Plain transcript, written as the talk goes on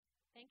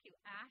thank you,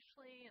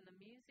 Ashley and the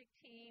music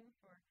team,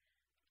 for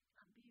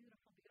a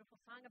beautiful, beautiful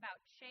song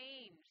about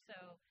change. So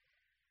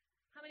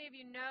how many of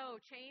you know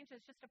change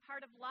is just a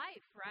part of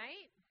life,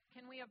 right?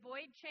 Can we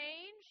avoid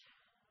change?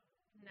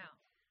 No.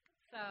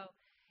 So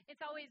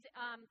it's always,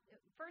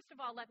 first of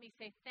all, let me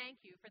say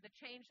thank you for the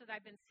change that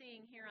I've been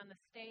seeing here on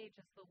the stage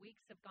as the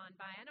weeks have gone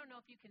by. I don't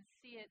know if you can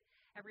see it,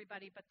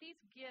 everybody, but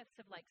these gifts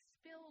have like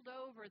spilled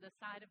over the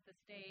side of the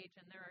stage,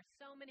 and there are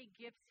so many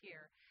gifts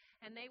here.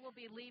 And they will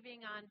be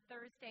leaving on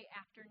Thursday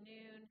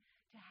afternoon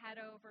to head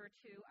over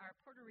to our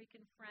Puerto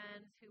Rican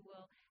friends who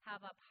will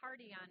have a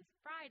party on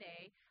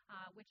Friday,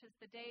 which is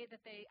the day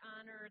that they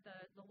honor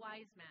the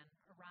wise men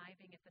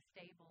arriving at the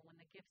stable when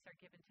the gifts are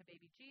given to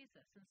baby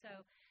Jesus. And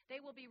so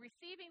they will be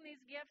receiving these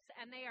gifts,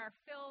 and they are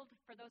filled,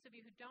 for those of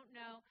you who don't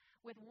know,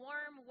 with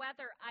warm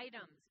weather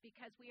items,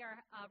 because we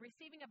are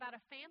receiving about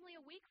a family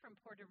a week from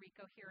Puerto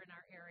Rico here in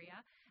our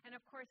area. And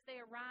of course, they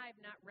arrive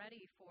not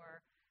ready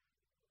for,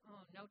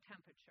 no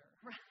temperature,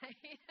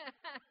 right?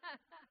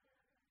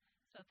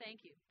 So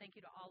thank you. Thank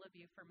you to all of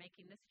you for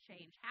making this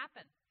change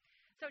happen.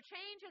 So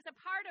change is a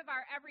part of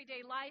our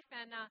everyday life,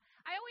 and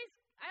I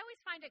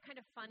always find it kind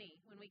of funny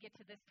when we get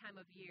to this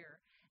time of year,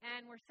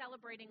 and we're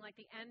celebrating like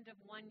the end of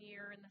one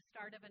year and the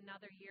start of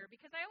another year,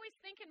 because I always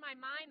think in my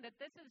mind that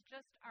this is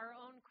just our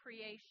own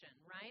creation,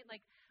 right?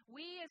 Like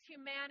we as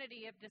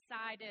humanity have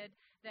decided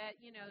that,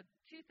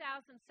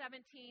 2017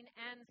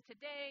 ends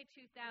today,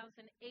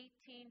 2018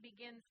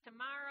 begins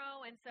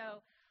tomorrow, and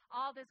so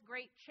all this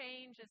great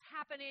change is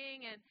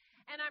happening, and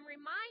I'm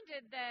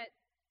reminded that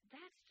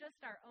that's just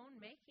our own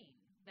making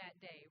that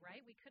day, right?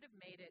 We could have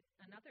made it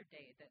another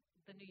day that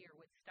the new year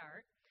would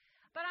start.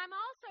 But I'm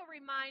also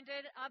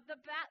reminded of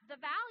the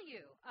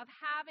value of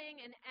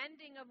having an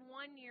ending of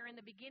one year and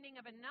the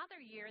beginning of another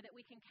year that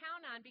we can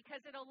count on,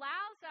 because it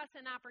allows us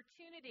an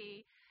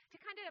opportunity to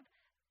kind of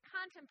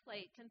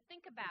contemplate and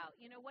think about,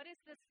 what has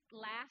this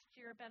last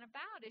year been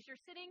about? As you're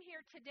sitting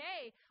here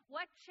today,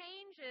 what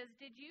changes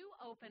did you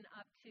open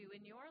up to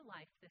in your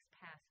life this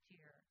past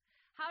year?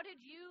 How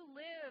did you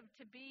live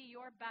to be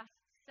your best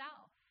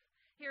self?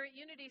 Here at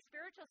Unity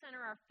Spiritual Center,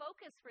 our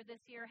focus for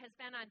this year has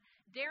been on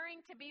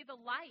daring to be the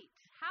light.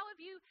 How have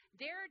you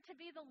dared to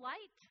be the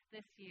light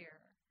this year?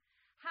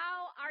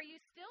 How are you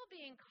still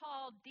being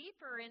called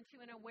deeper into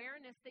an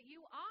awareness that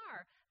you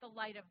are the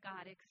light of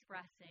God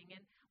expressing?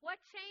 And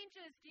what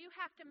changes do you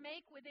have to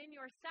make within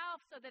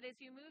yourself so that as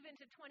you move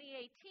into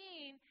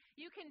 2018,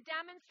 you can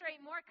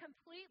demonstrate more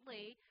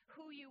completely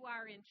who you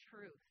are in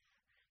truth?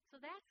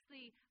 So that's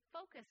the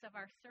focus of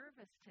our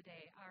service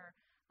today, our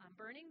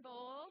burning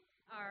bowl,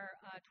 our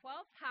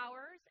 12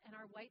 towers, and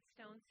our white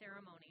stone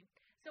ceremony.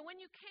 So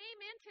when you came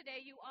in today,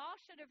 you all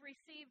should have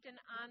received an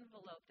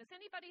envelope. Does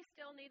anybody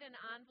still need an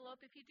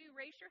envelope? If you do,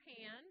 raise your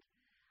hand.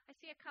 I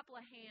see a couple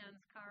of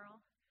hands, Carl.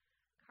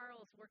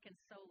 Carl's working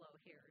solo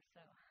here,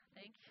 so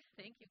thank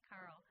you,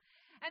 Carl.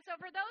 And so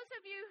for those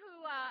of you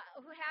who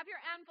have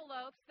your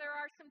envelopes, there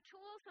are some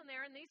tools in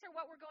there, and these are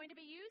what we're going to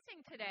be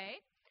using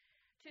today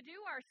to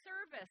do our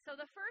service. So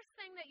the first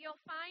thing that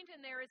you'll find in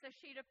there is a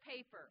sheet of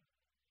paper.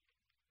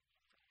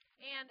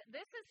 And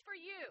this is for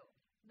you.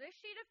 This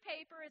sheet of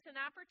paper is an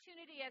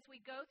opportunity as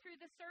we go through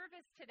the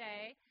service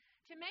today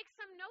to make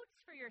some notes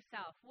for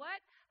yourself.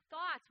 What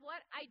thoughts,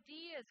 what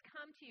ideas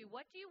come to you?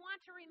 What do you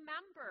want to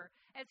remember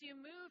as you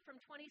move from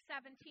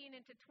 2017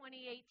 into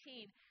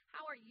 2018?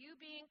 How are you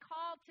being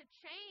called to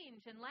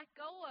change and let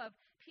go of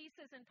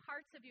pieces and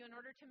parts of you in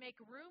order to make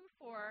room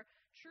for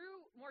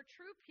more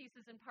true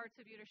pieces and parts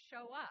of you to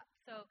show up?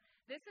 So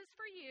this is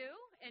for you,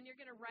 and you're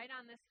going to write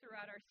on this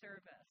throughout our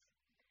service.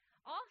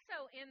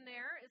 Also in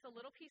there is a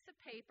little piece of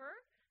paper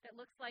that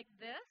looks like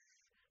this.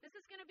 This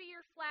is going to be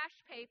your flash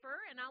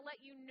paper, and I'll let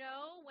you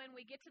know when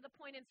we get to the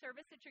point in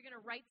service that you're going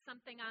to write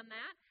something on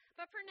that.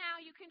 But for now,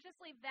 you can just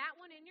leave that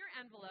one in your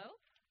envelope.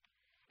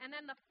 And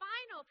then the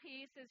final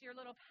piece is your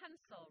little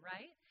pencil,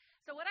 right?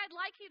 So what I'd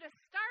like you to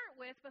start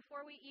with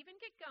before we even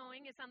get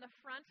going is on the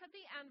front of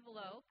the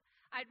envelope,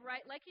 I'd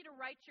like you to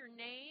write your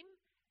name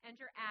and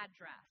your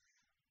address.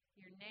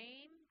 Your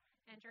name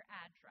and your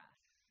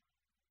address.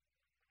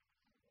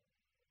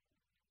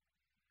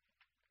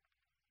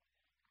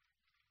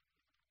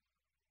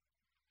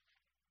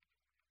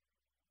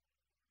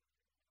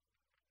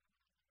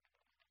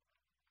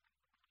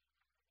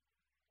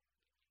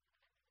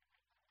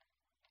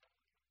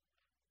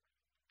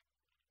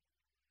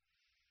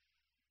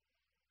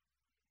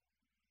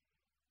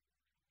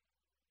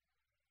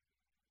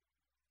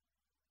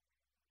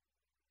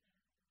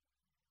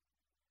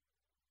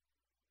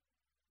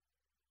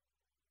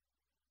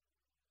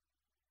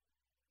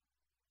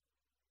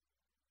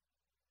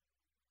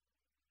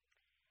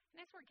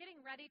 And as we're getting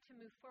ready to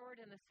move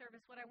forward in the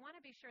service, what I want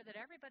to be sure that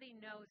everybody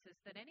knows is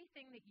that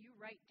anything that you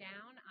write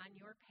down on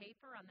your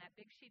paper, on that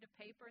big sheet of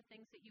paper,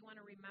 things that you want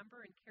to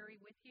remember and carry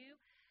with you,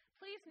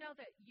 please know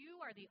that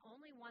you are the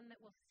only one that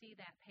will see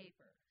that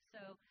paper.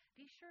 So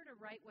be sure to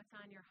write what's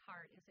on your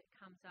heart as it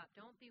comes up.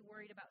 Don't be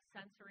worried about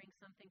censoring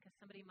something because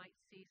somebody might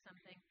see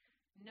something.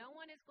 No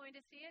one is going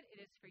to see it.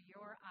 It is for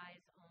your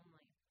eyes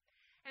only.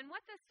 And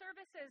what this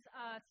service is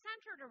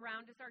centered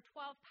around is our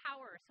 12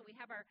 powers. So we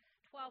have our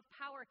 12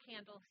 power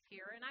candles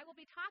here, and I will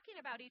be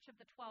talking about each of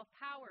the 12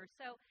 powers.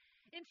 So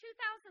in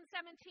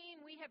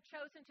 2017, we have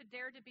chosen to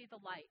dare to be the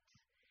light.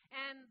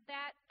 And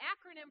that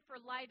acronym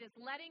for light is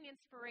letting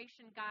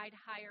inspiration guide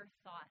higher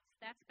thoughts.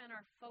 That's been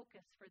our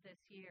focus for this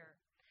year.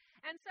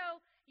 And so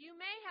you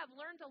may have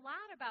learned a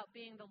lot about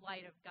being the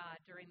light of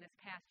God during this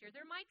past year.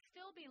 There might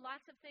still be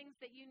lots of things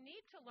that you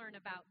need to learn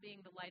about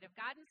being the light of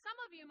God. And some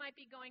of you might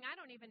be going, I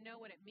don't even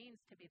know what it means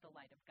to be the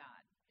light of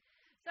God.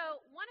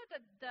 So one of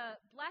the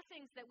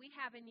blessings that we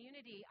have in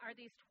Unity are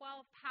these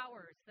 12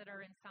 powers that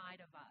are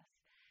inside of us.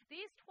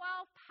 These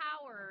 12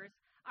 powers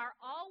are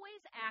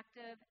always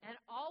active and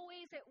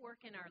always at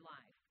work in our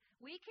life.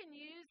 We can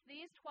use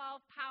these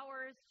 12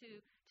 powers to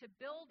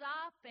build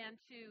up and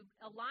to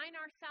align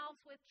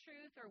ourselves with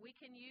truth, or we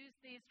can use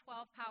these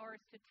 12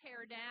 powers to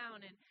tear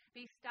down and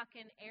be stuck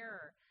in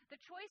error. The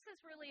choice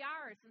is really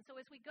ours. And so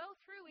as we go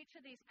through each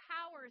of these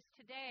powers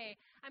today,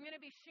 I'm going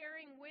to be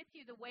sharing with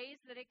you the ways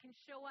that it can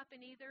show up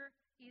in either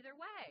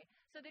way,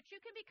 so that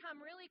you can become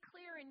really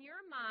clear in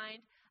your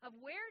mind of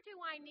where do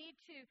I need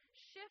to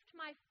shift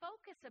my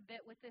focus a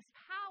bit with this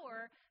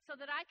power so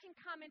that I can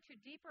come into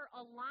deeper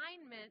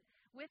alignment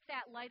with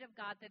that light of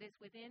God that is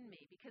within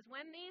me. Because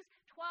when these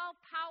 12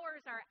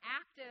 powers are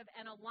active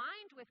and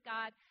aligned with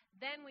God,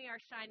 then we are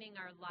shining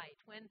our light.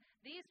 When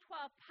these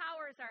 12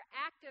 powers are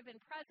active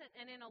and present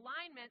and in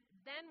alignment,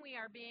 then we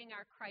are being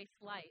our Christ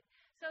light.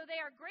 So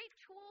they are great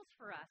tools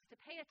for us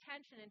to pay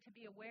attention and to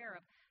be aware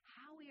of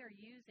how we are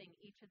using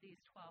each of these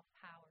 12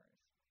 powers.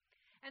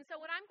 And so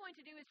what I'm going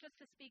to do is just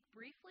to speak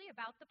briefly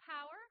about the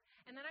power,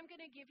 and then I'm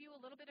going to give you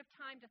a little bit of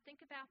time to think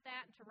about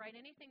that and to write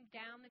anything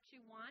down that you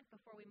want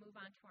before we move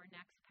on to our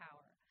next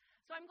power.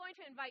 So I'm going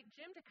to invite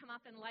Jim to come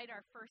up and light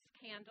our first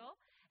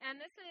candle, and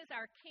this is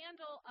our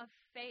candle of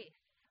faith.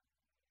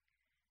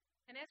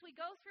 And as we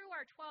go through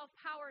our 12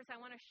 powers,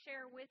 I want to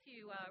share with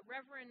you,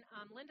 Reverend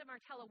Linda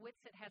Martella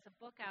Whitsitt has a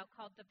book out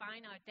called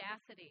Divine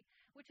Audacity,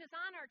 which is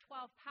on our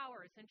 12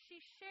 powers, and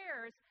she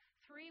shares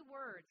 3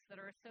 words that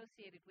are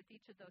associated with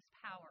each of those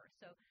powers.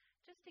 So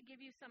just to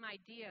give you some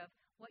idea of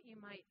what you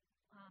might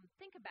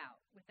think about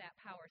with that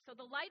power. So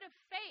the light of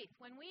faith,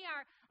 when we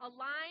are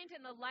aligned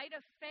in the light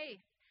of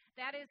faith,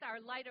 that is our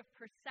light of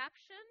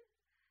perception,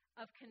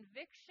 of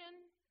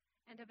conviction,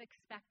 and of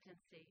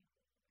expectancy.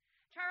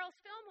 Charles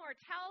Fillmore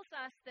tells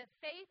us that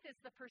faith is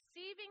the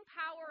perceiving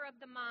power of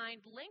the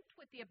mind linked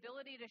with the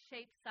ability to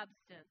shape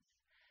substance.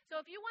 So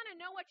if you want to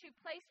know what you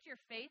placed your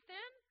faith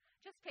in,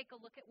 just take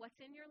a look at what's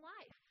in your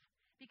life,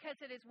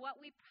 because it is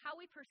how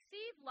we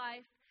perceive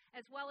life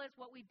as well as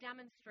what we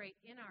demonstrate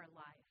in our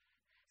life.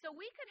 So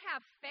we could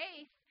have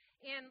faith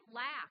in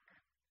lack,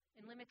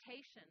 in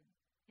limitation,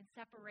 in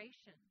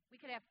separation. We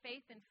could have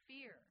faith in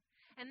fear.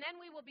 And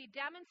then we will be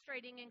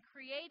demonstrating and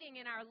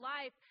creating in our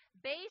life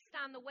based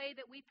on the way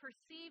that we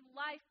perceive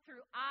life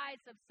through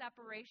eyes of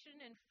separation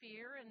and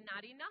fear and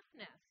not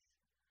enoughness.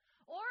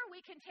 Or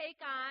we can take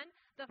on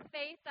the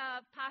faith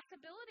of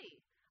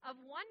possibility, of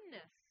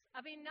oneness,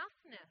 of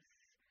enoughness.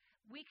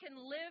 We can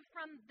live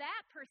from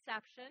that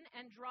perception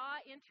and draw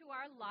into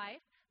our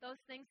life those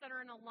things that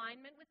are in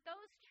alignment with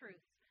those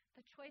truths.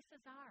 The choice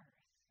is ours.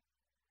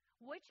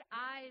 Which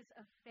eyes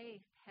of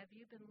faith have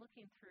you been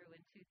looking through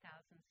in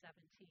 2017?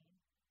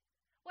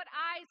 What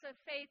eyes of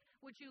faith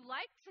would you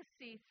like to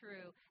see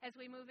through as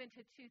we move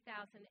into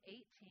 2018?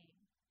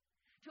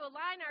 To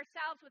align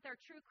ourselves with our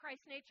true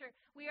Christ nature,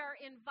 we are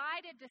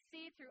invited to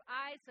see through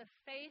eyes of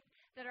faith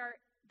that are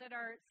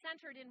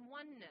centered in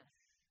oneness,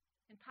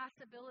 in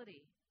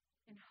possibility,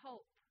 in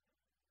hope,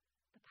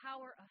 the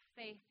power of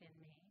faith in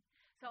me.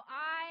 So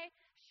I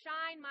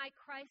shine my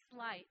Christ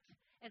light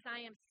as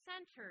I am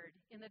centered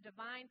in the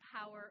divine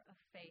power of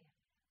faith.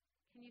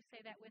 Can you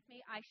say that with me?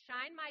 I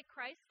shine my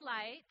Christ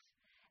light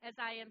as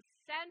I am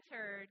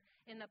centered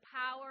in the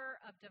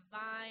power of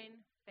divine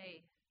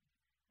faith.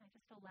 I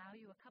just allow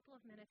you a couple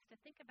of minutes to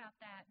think about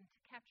that and to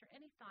capture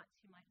any thoughts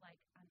you might like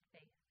on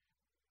faith.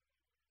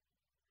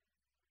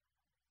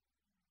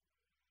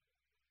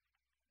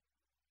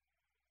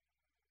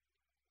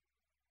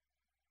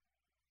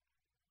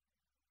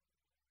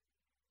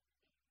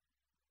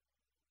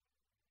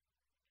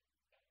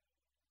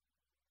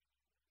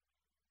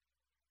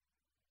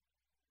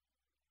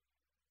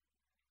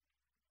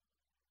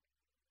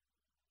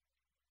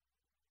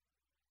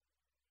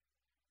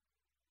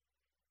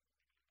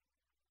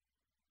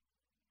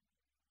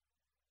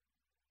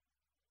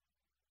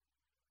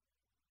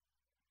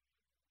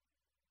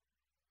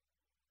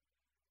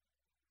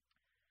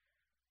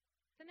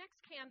 The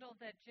next candle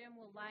that Jim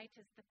will light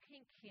is the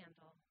pink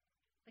candle,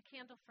 the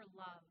candle for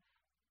love.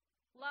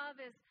 Love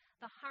is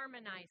the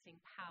harmonizing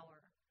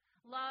power.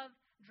 Love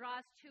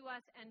draws to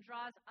us and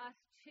draws us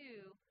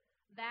to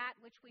that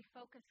which we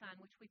focus on,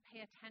 which we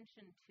pay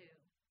attention to.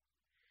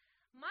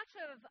 Much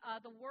of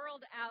the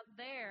world out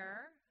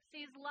there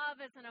sees love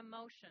as an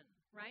emotion,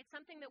 right?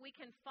 Something that we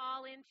can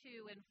fall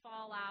into and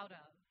fall out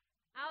of.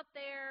 Out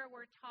there,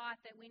 we're taught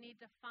that we need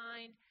to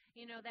find,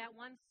 that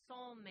one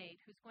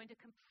soulmate who's going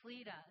to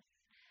complete us.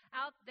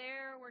 Out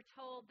there, we're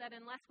told that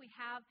unless we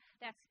have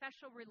that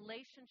special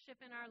relationship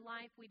in our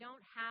life, we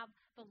don't have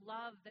the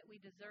love that we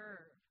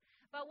deserve.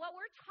 But what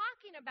we're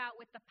talking about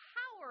with the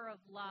power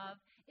of love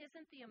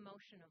isn't the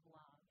emotion of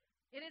love.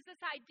 It is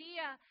this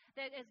idea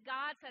that as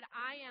God said,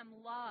 I am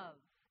love,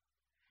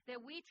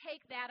 that we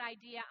take that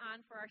idea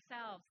on for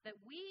ourselves, that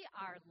we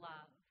are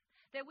love,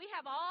 that we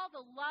have all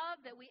the love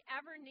that we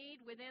ever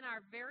need within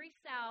our very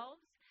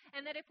selves,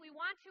 and that if we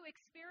want to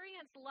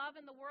experience love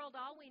in the world,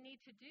 all we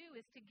need to do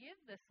is to give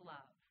this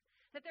love.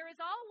 That there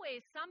is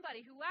always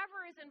somebody,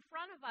 whoever is in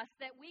front of us,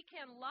 that we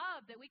can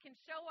love, that we can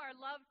show our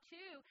love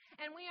to,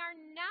 and we are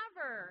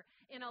never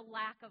in a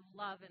lack of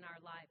love in our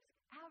lives,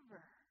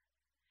 ever.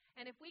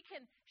 And if we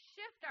can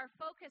shift our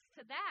focus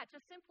to that,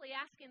 just simply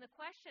asking the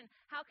question,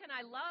 how can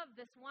I love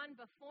this one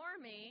before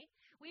me,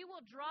 we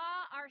will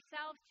draw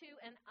ourselves to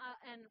and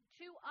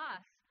to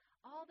us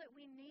all that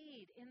we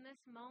need in this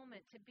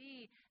moment to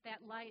be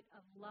that light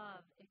of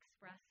love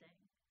expressing.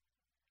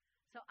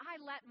 So I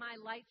let my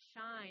light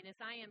shine as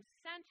I am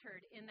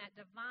centered in that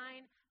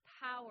divine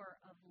power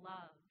of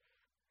love.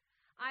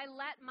 I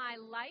let my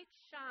light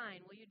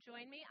shine. Will you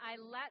join me? I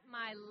let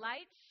my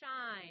light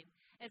shine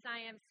as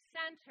I am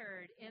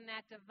centered in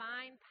that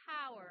divine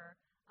power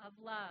of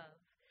love.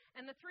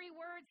 And the three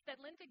words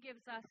that Linda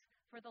gives us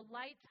for the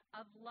light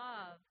of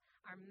love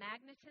are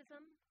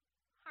magnetism,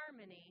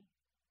 harmony,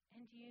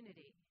 and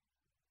unity.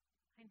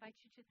 I invite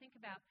you to think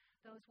about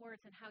those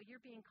words and how you're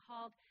being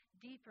called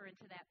deeper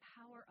into that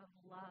power of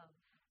love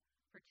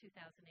for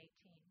 2018.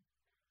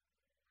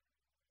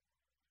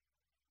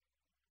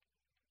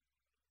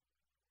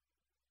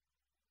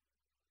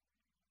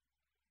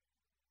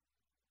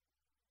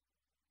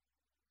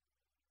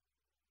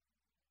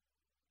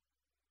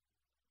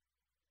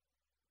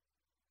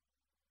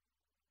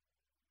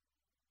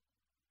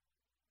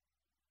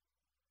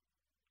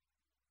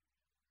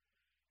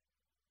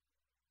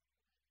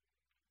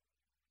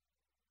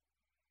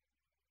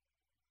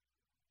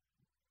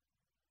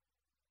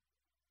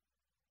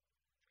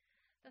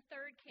 The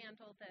third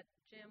candle that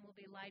Jim will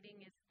be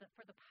lighting is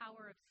for the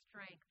power of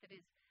strength. It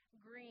is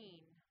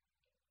green.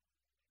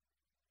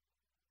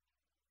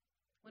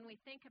 When we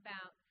think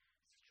about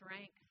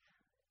strength,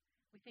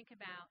 I think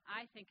about,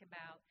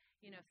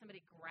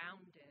 somebody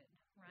grounded,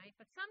 right?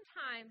 But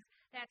sometimes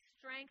that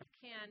strength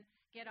can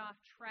get off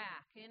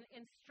track.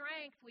 In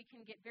strength, we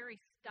can get very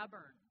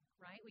stubborn,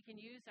 right? We can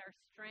use our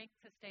strength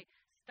to stay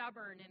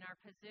stubborn in our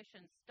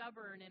position,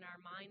 stubborn in our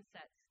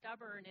mindset,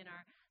 stubborn in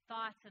our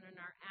thoughts and in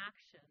our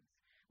actions.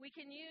 We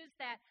can use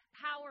that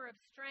power of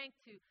strength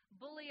to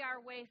bully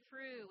our way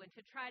through and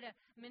to try to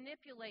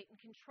manipulate and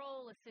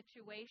control a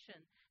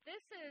situation. This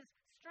is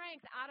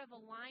strength out of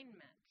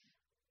alignment.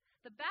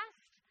 The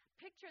best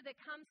picture that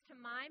comes to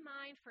my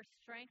mind for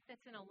strength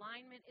that's in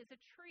alignment is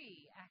a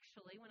tree,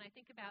 actually, when I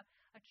think about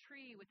a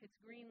tree with its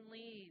green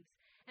leaves.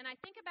 And I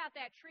think about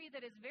that tree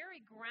that is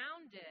very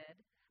grounded,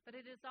 but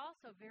it is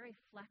also very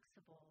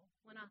flexible.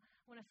 When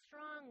a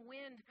strong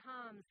wind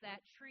comes,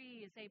 that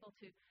tree is able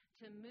to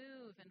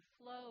move and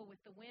flow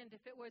with the wind.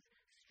 If it was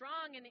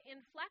strong and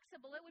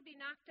inflexible, it would be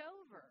knocked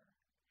over.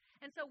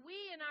 And so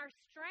we in our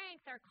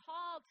strength are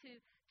called to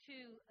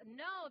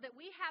know that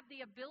we have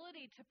the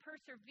ability to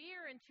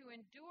persevere and to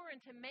endure and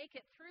to make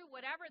it through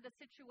whatever the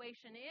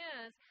situation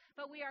is,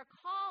 but we are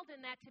called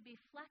in that to be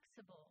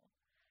flexible,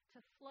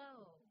 to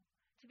flow,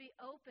 to be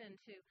open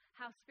to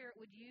how Spirit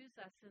would use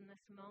us in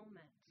this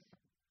moment.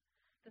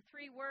 The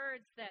three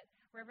words that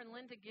Reverend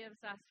Linda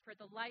gives us for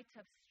the light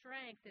of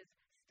strength is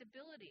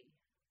stability,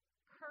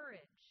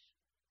 courage,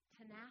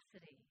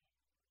 tenacity.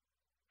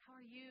 How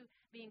are you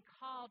being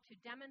called to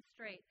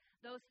demonstrate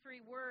those three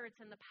words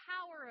and the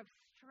power of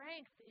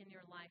strength in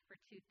your life for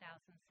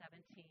 2017?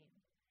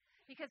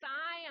 Because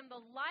I am the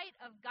light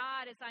of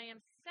God as I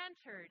am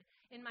centered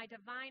in my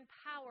divine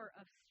power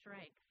of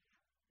strength.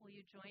 Will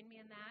you join me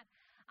in that?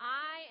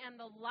 I am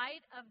the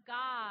light of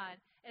God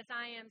as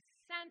I am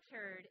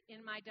centered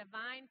in my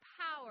divine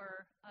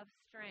power of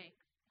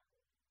strength.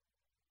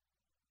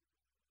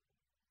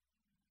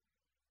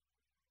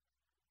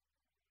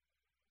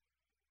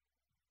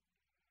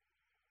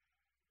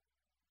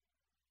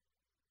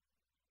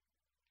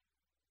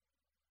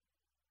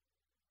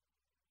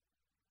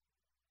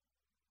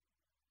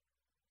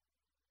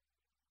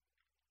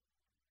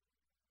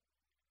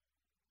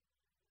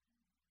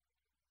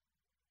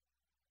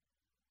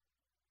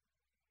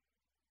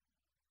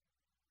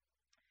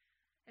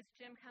 As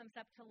Jim comes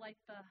up to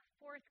light the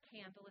fourth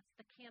candle, it's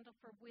the candle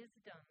for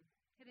wisdom.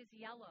 It is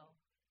yellow.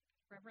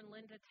 Reverend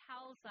Linda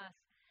tells us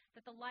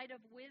that the light of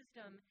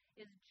wisdom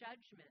is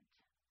judgment,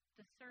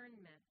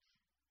 discernment,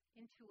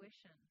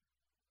 intuition.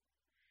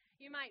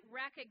 You might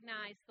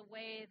recognize the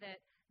way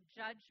that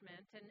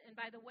judgment, and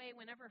by the way,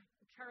 whenever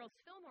Charles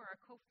Fillmore, our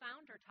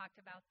co-founder, talked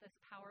about this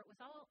power, it was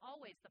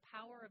always the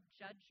power of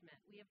judgment.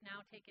 We have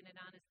now taken it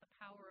on as the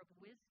power of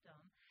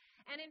wisdom.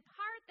 And in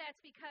part,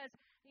 that's because,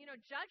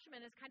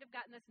 judgment has kind of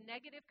gotten this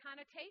negative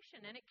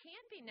connotation, and it can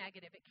be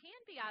negative. It can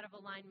be out of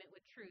alignment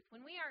with truth.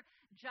 When we are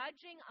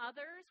judging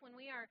others, when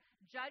we are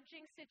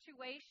judging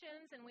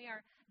situations, and we are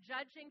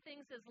judging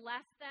things as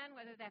less than,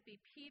 whether that be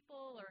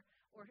people or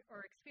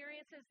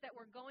experiences that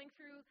we're going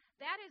through,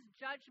 that is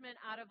judgment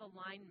out of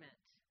alignment.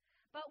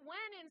 But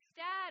when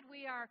instead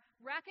we are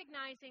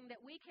recognizing that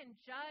we can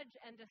judge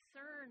and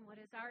discern what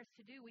is ours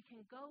to do, we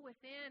can go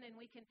within and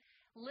we can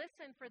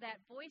listen for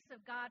that voice of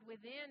God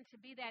within to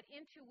be that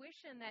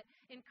intuition that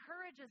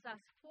encourages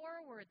us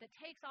forward, that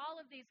takes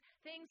all of these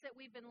things that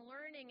we've been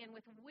learning, and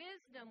with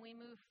wisdom we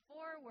move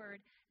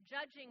forward,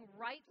 judging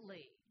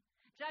rightly.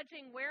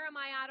 Judging where am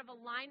I out of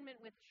alignment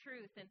with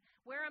truth and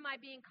where am I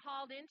being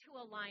called into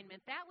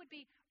alignment. That would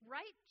be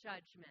right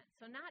judgment.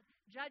 So not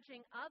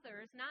judging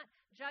others, not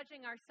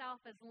judging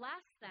ourselves as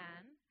less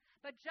than,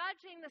 but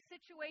judging the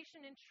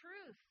situation in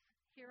truth.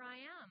 Here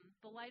I am,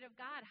 the light of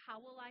God. How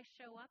will I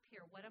show up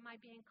here? What am I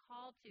being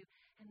called to?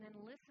 And then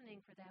listening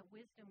for that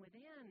wisdom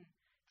within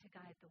to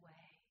guide the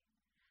way.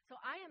 So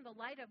I am the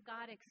light of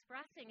God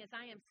expressing as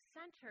I am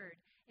centered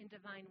in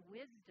divine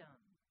wisdom.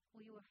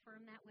 Will you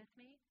affirm that with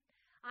me?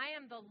 I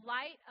am the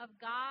light of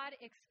God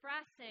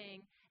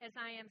expressing as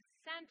I am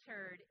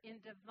centered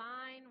in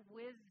divine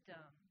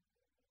wisdom.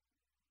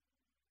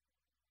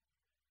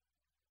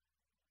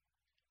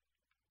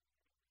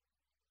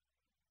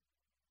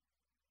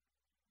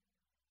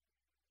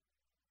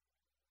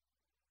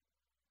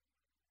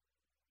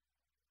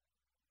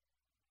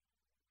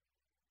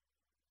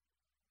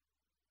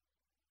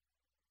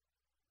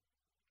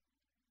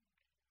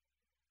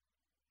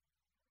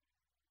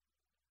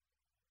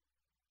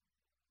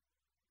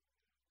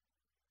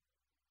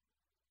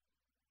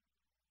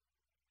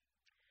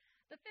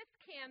 The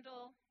fifth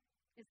candle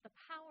is the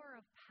power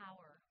of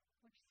power,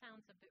 which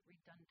sounds a bit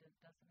redundant,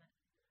 doesn't it?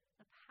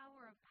 The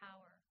power of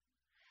power.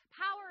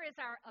 Power is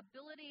our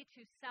ability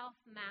to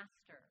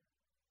self-master.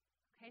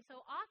 Okay,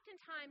 so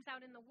oftentimes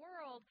out in the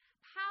world,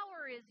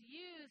 power is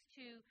used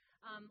to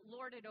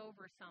lord it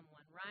over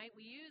someone, right?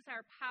 We use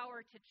our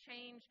power to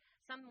change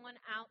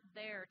someone out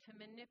there, to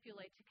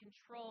manipulate, to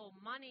control.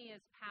 Money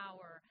is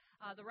power.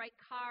 The right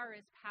car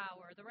is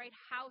power. The right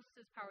house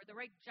is power. The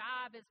right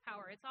job is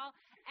power. It's all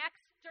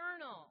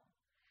external.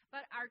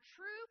 But our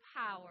true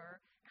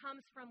power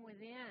comes from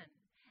within,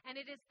 and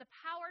it is the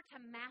power to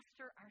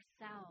master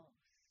ourselves.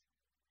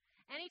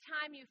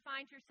 Anytime you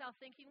find yourself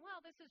thinking,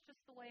 well, this is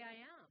just the way I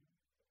am,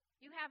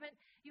 you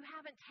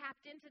haven't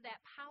tapped into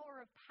that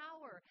power of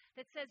power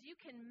that says you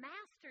can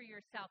master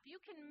yourself. You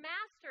can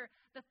master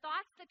the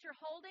thoughts that you're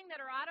holding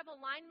that are out of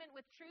alignment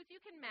with truth.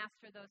 You can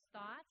master those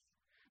thoughts.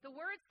 The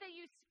words that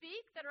you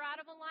speak that are out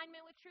of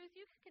alignment with truth,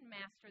 you can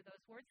master those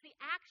words. The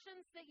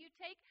actions that you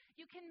take,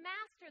 you can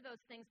master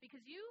those things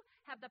because you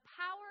have the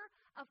power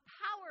of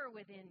power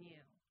within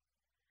you.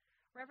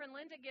 Reverend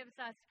Linda gives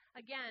us,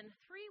 again,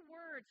 3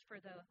 words for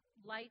the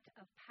light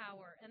of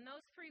power. And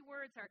those 3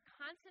 words are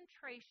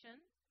concentration,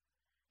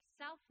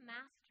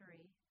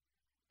 self-mastery,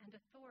 and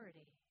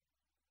authority.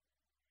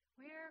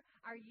 Where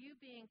are you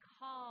being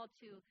called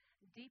to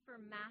deeper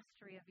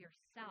mastery of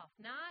yourself?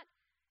 Not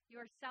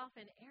yourself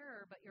in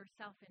error, but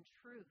yourself in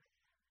truth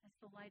as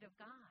the light of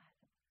God.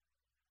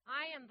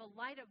 I am the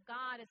light of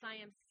God as I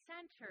am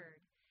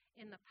centered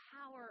in the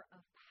power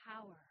of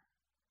power.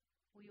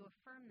 Will you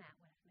affirm that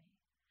with me?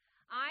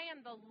 I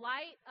am the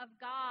light of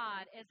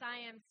God as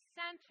I am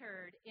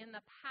centered in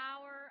the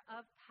power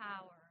of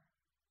power.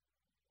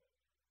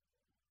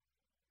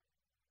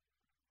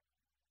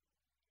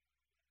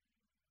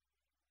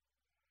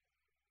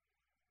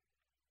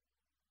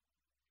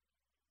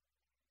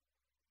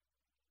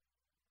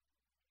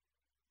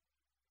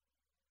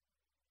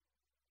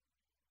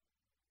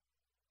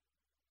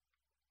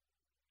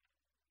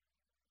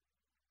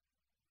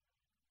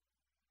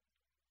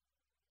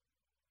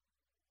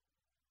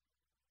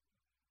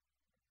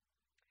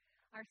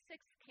 Our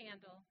 6th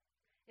candle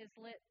is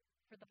lit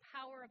for the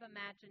power of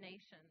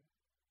imagination.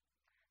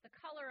 The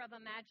color of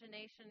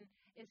imagination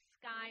is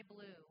sky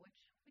blue, which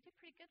we did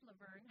pretty good,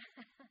 Laverne.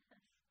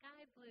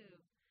 Sky blue.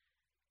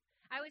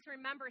 I always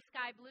remember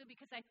sky blue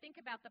because I think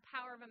about the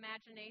power of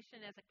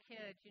imagination as a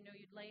kid. You know,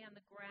 you'd lay on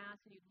the grass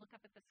and you'd look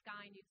up at the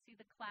sky and you'd see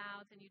the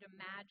clouds and you'd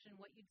imagine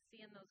what you'd see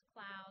in those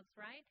clouds,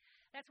 right?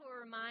 That's what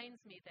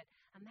reminds me that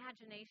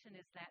imagination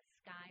is that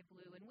sky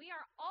blue. And we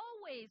are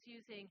always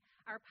using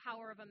our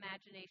power of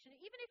imagination.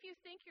 Even if you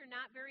think you're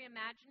not very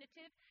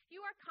imaginative,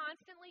 you are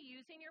constantly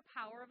using your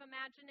power of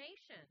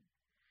imagination.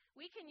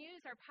 We can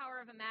use our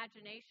power of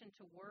imagination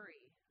to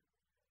worry,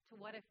 to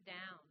what if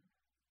down,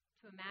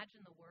 to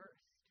imagine the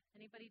worst.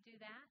 Anybody do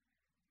that?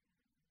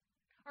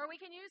 Or we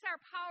can use our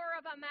power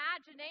of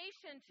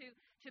imagination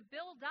to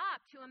build up,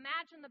 to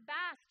imagine the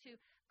best, to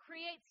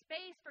create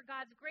space for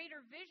God's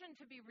greater vision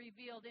to be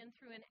revealed in,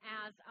 through, and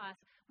as us.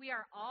 We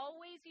are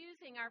always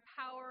using our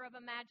power of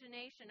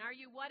imagination. Are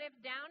you what if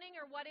downing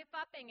or what if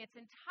upping? It's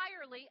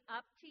entirely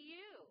up to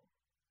you.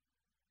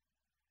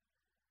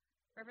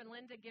 Reverend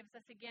Linda gives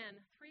us again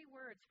 3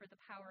 words for the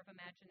power of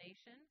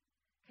imagination: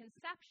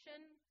 conception,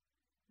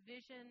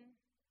 vision,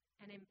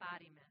 and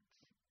embodiment.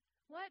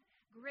 What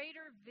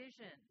greater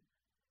vision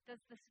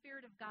does the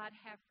Spirit of God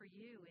have for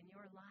you in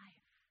your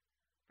life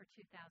for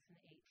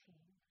 2018?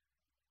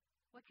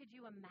 What could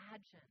you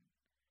imagine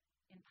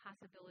in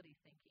possibility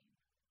thinking?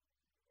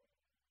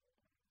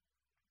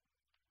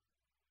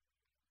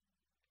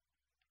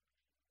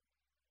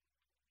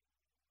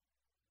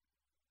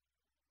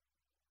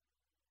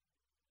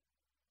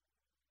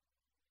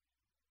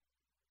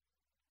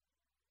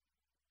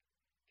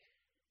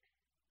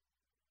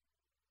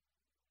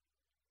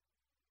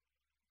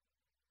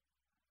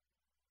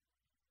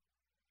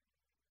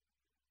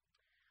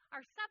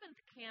 Our seventh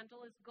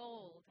candle is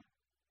gold,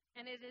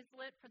 and it is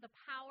lit for the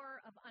power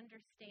of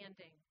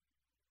understanding.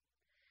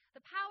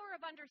 The power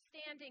of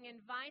understanding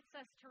invites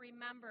us to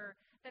remember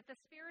that the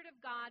Spirit of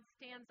God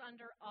stands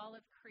under all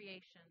of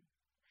creation.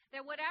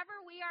 That whatever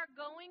we are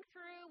going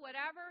through,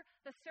 whatever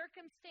the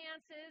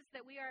circumstances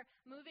that we are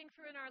moving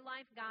through in our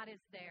life, God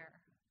is there.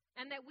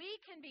 And that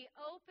we can be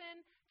open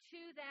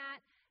to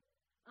that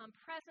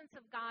presence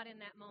of God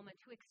in that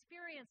moment, to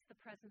experience the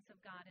presence of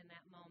God in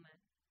that moment.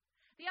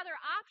 The other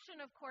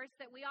option, of course,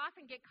 that we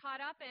often get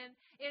caught up in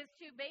is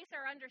to base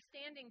our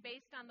understanding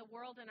based on the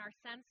world and our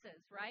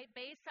senses, right?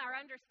 Base our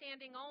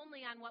understanding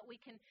only on what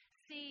we can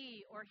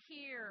see or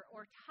hear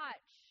or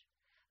touch,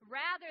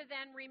 rather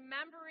than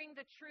remembering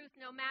the truth.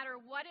 No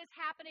matter what is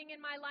happening in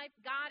my life,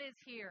 God is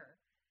here.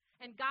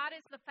 And God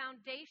is the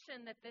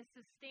foundation that this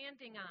is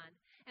standing on.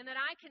 And that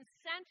I can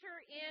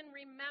center in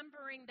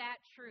remembering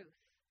that truth.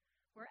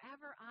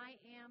 Wherever I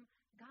am,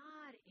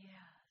 God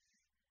is.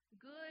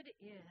 Good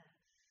is.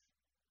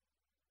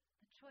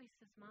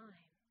 Choice is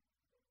mine.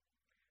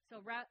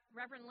 So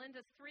Reverend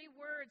Linda's 3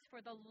 words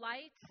for the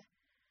light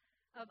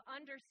of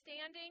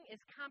understanding is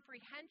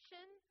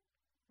comprehension,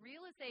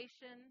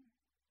 realization,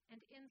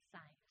 and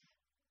insight.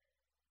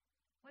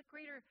 What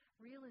greater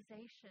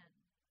realization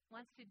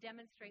wants to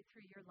demonstrate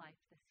through your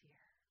life this year?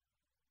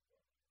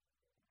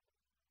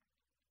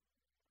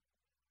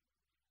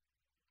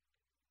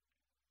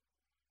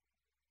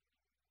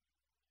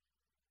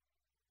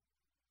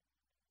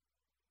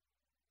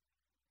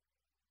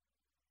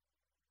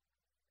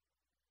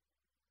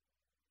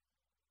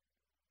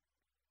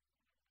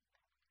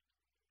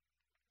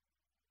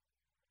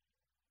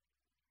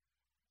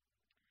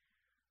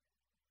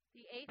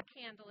 The 8th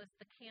candle is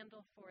the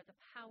candle for the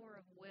power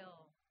of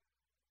will,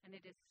 and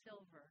it is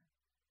silver.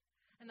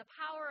 And the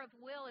power of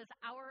will is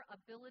our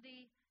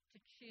ability to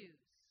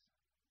choose.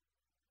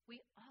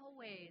 We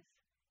always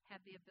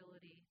have the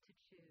ability to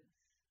choose.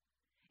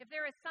 If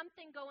there is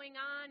something going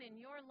on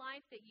in your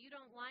life that you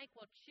don't like,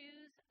 well,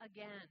 choose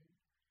again.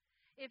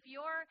 If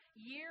your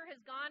year has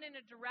gone in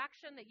a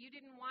direction that you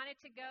didn't want it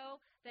to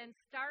go, then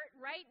start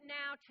right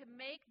now to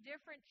make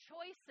different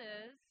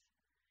choices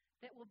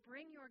that will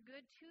bring your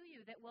good to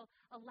you, that will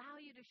allow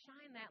you to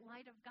shine that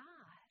light of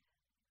God.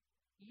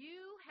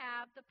 You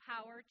have the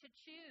power to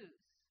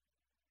choose.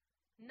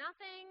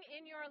 Nothing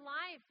in your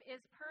life is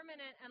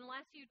permanent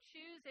unless you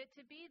choose it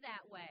to be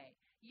that way.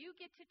 You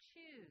get to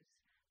choose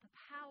the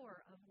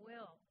power of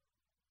will.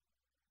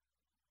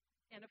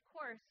 And of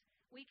course,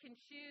 we can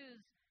choose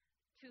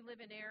to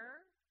live in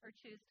error or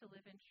choose to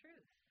live in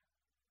truth.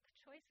 The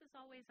choice is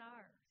always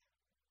ours.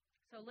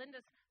 So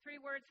Linda's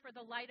 3 words for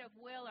the light of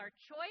will are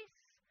choice,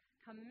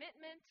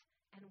 commitment,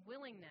 and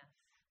willingness.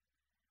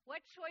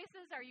 What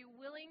choices are you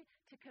willing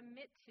to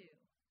commit to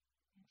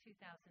in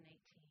 2018?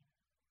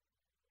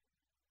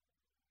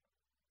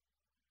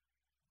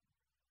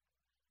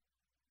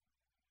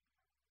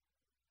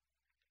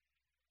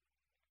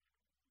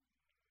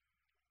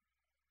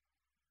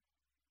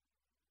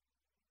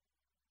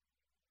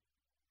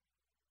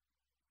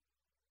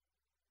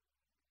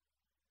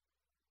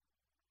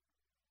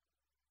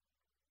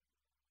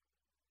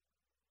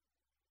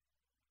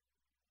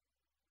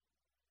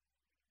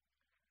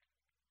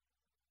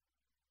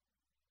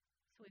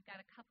 So we've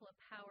got a couple of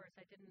powers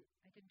I didn't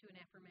do an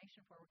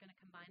affirmation for. We're going to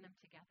combine them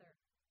together.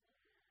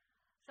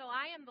 So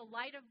I am the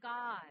light of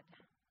God.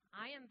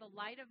 I am the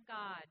light of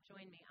God.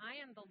 Join me. I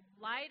am the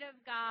light of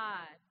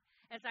God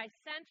as I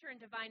center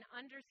in divine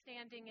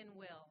understanding and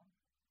will.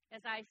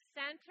 As I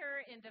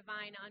center in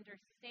divine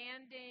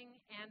understanding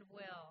and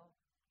will.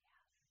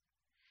 Yes.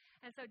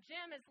 And so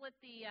Jim has lit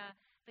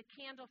the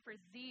candle for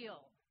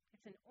zeal.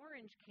 It's an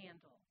orange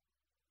candle.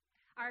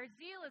 Our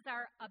zeal is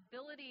our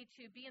ability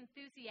to be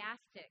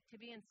enthusiastic, to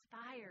be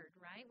inspired,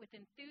 right, with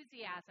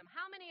enthusiasm.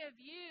 How many of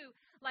you,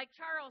 like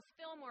Charles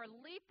Fillmore,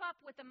 leap up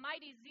with a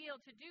mighty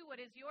zeal to do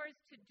what is yours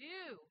to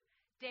do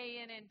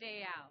day in and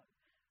day out,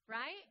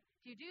 right?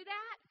 Do you do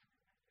that?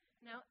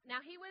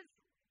 Now he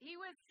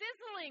was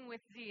sizzling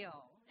with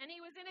zeal, and he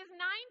was in his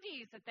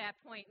 90s at that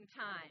point in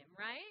time,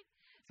 right?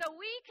 So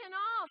we can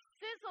all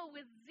sizzle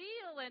with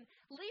zeal and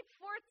leap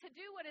forth to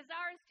do what is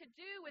ours to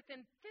do with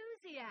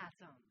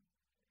enthusiasm.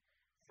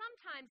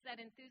 Sometimes that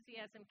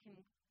enthusiasm can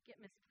get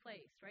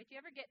misplaced, right? Do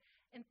you ever get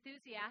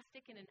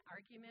enthusiastic in an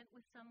argument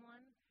with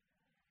someone?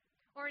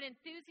 Or an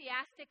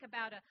enthusiastic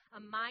about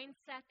a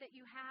mindset that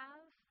you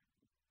have,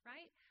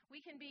 right? We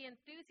can be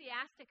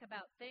enthusiastic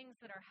about things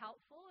that are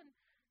helpful, and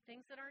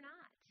things that are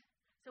not.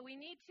 So we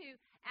need to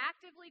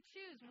actively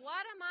choose,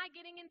 what am I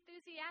getting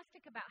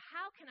enthusiastic about?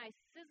 How can I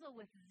sizzle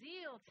with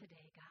zeal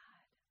today, God?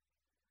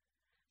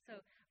 So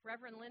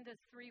Reverend Linda's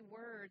 3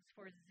 words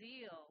for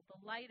zeal, the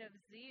light of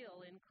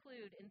zeal,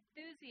 include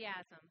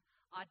enthusiasm,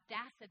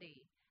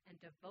 audacity, and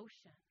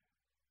devotion.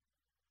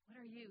 What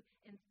are you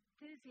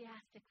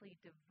enthusiastically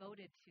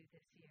devoted to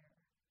this year?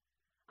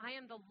 I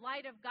am the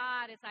light of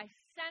God as I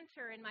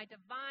center in my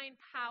divine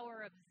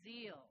power of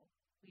zeal.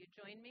 Will you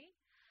join me?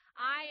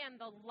 I am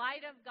the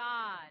light of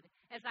God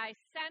as I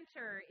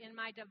center in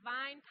my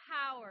divine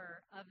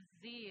power of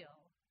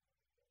zeal.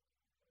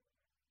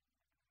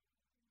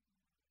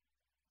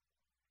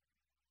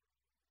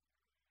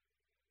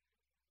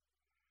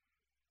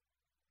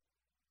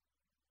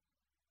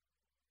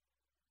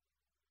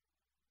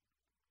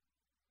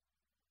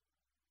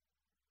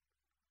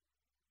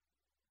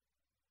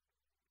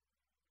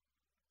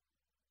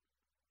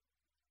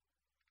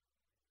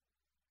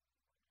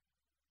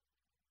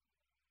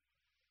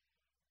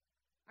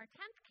 Our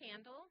 10th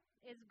candle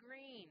is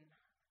green,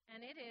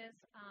 and it is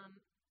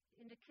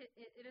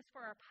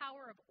for our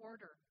power of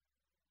order.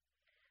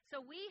 So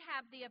we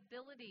have the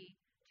ability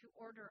to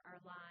order our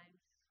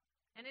lives,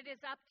 and it is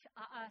up to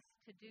us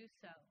to do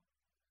so.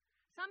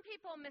 Some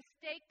people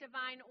mistake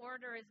divine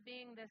order as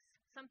being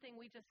something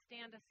we just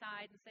stand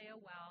aside and say,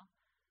 oh, well,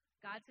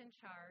 God's in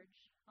charge.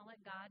 I'll let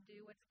God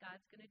do what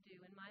God's going to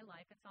do in my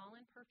life. It's all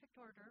in perfect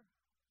order.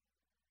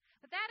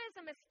 But that is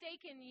a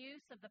mistaken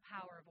use of the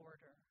power of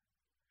order.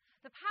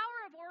 The power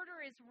of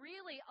order is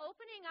really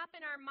opening up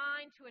in our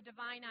mind to a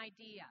divine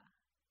idea,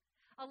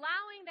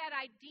 allowing that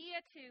idea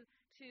to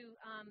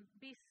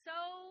be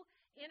so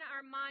in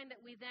our mind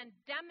that we then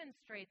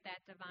demonstrate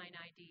that divine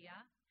idea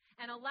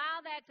and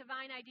allow that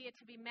divine idea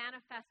to be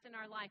manifest in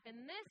our life.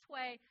 In this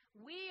way,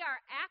 we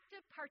are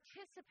active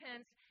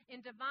participants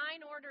in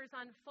divine orders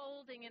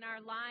unfolding in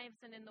our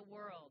lives and in the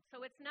world.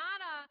 So it's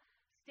not a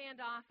stand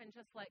off and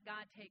just let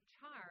God take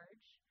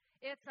charge.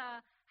 It's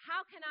a,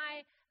 how can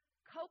I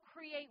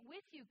co-create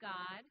with you,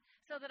 God,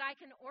 so that I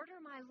can order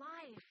my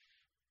life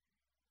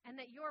and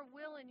that your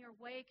will and your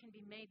way can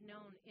be made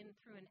known in,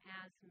 through, and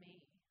as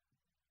me.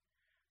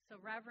 So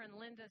Reverend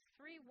Linda's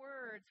 3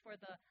 words for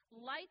the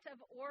light of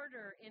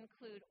order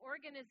include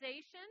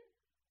organization,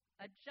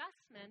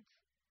 adjustment,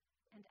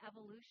 and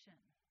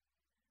evolution.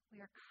 We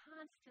are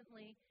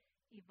constantly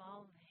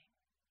evolving.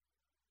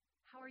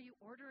 How are you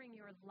ordering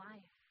your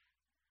life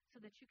so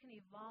that you can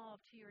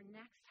evolve to your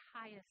next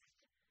highest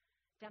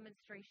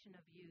demonstration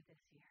of you this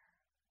year?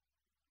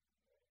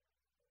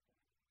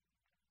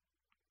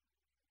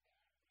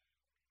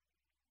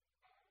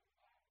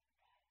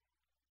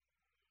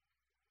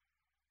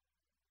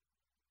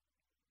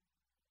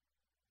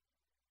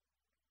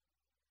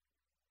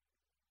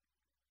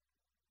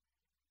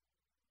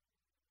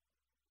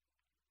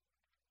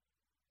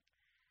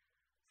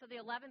 So the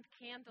 11th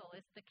candle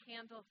is the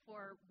candle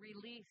for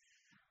release,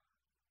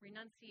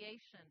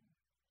 renunciation,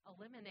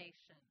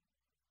 elimination.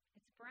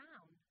 It's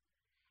brown.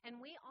 And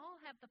we all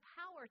have the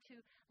power to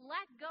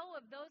let go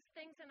of those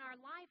things in our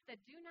life that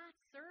do not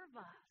serve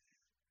us.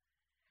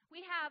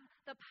 We have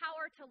the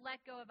power to let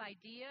go of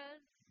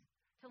ideas,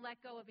 to let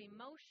go of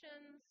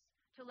emotions,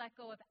 to let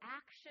go of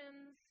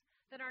actions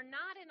that are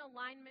not in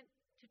alignment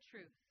to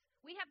truth.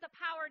 We have the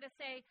power to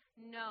say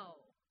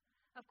no.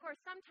 Of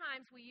course,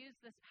 sometimes we use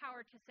this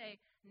power to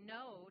say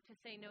no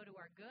to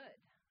our good,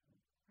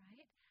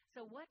 right?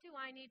 So what do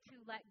I need to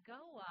let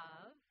go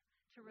of,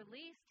 to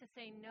release, to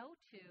say no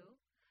to,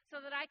 so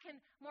that I can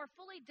more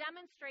fully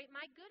demonstrate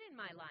my good in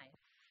my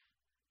life?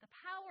 The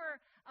power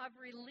of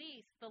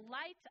release, the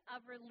light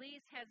of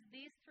release, has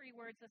these 3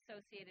 words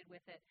associated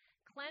with it: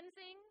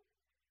 cleansing,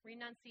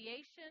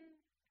 renunciation,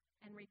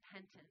 and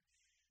repentance.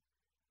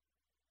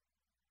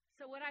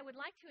 So what I would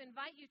like to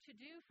invite you to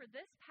do for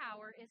this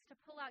power is to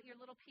pull out your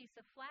little piece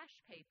of flash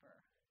paper.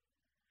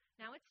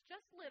 Now, it's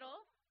just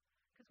little,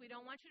 because we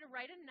don't want you to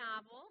write a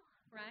novel,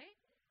 right?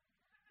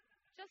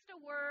 Just a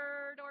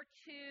word or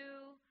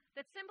 2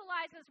 that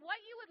symbolizes what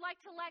you would like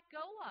to let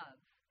go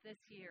of this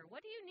year.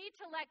 What do you need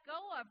to let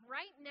go of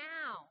right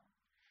now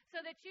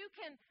so that you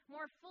can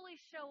more fully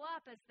show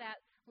up as that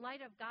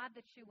light of God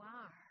that you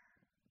are?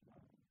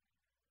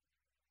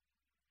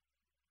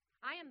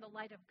 I am the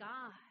light of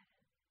God,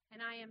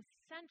 and I am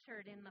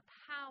centered in the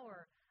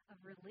power of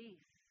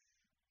release.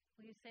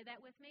 Will you say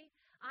that with me?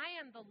 I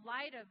am the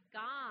light of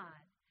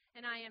God,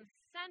 and I am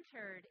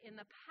centered in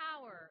the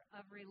power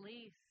of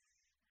release.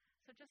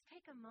 So just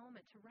take a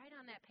moment to write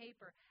on that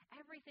paper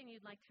everything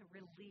you'd like to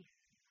release.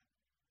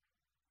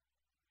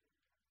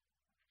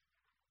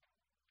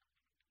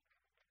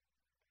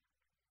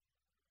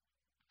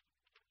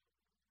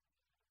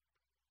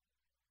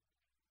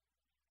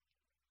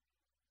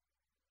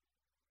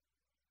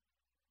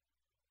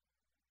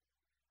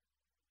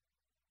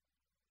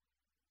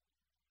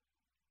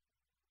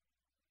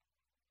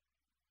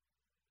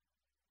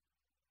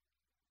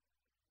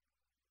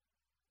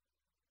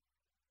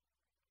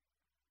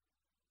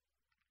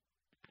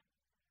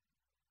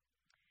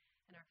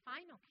 And our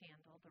final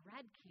candle, the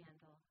red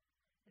candle,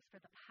 is for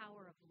the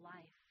power of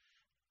life.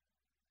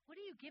 What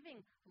are you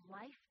giving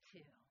life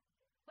to?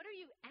 What are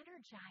you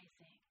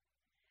energizing?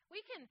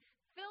 We can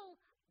fill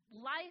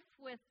life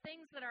with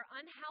things that are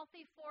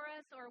unhealthy for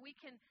us, or we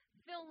can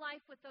fill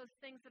life with those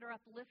things that are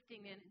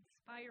uplifting and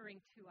inspiring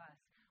to us.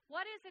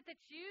 What is it that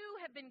you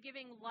have been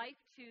giving life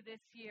to this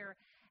year?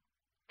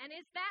 And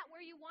is that where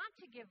you want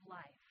to give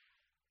life?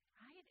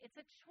 Right? It's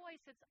a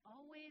choice. It's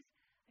always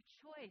a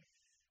choice.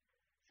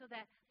 So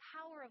that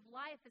power of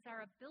life is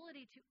our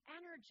ability to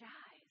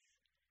energize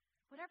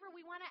whatever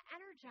we want to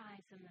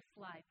energize in this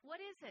life.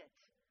 What is it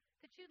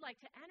that you'd like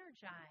to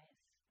energize?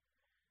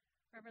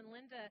 Reverend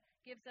Linda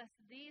gives us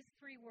these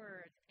 3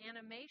 words: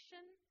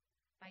 animation,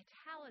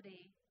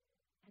 vitality,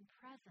 and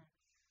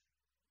presence.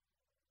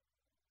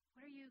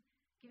 What are you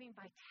giving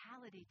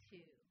vitality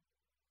to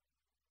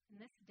in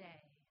this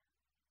day,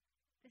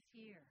 this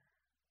year,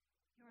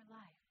 your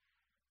life?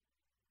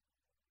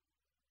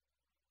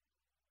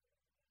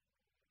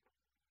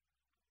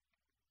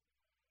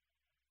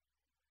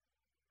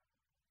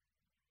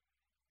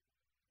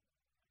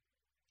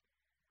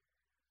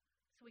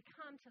 So we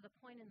come to the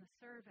point in the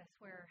service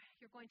where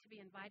you're going to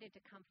be invited to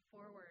come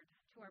forward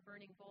to our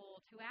burning bowl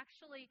to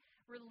actually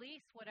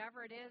release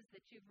whatever it is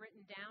that you've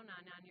written down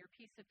on your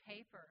piece of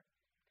paper.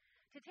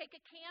 To take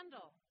a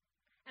candle,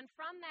 and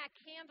from that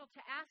candle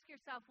to ask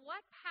yourself,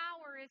 what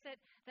power is it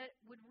that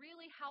would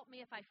really help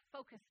me if I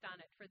focused on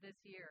it for this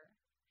year?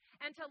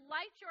 And to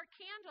light your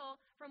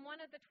candle from one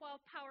of the 12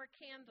 power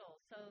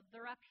candles. So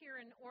they're up here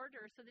in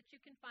order so that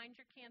you can find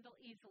your candle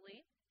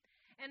easily.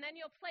 And then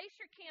you'll place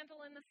your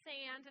candle in the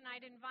sand, and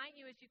I'd invite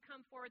you as you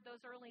come forward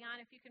those early on,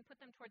 if you can put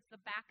them towards the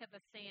back of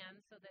the sand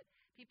so that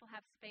people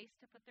have space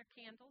to put their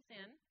candles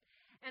in.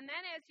 And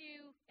then after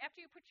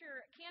you put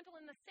your candle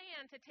in the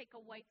sand, to take a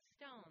white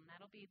stone.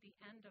 That'll be the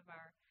end of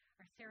our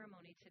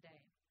ceremony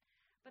today.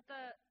 But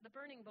the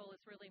burning bowl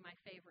is really my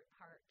favorite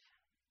part.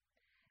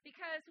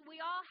 Because we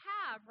all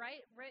have,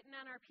 right, written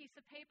on our piece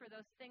of paper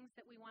those things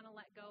that we want to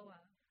let go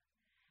of.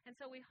 And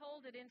so we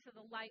hold it into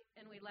the light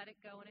and we let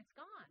it go, and it's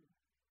gone.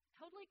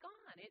 Totally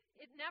gone.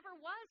 It never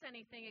was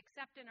anything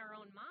except in our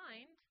own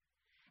mind.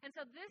 And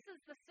so this is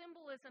the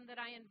symbolism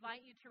that I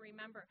invite you to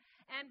remember.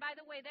 And by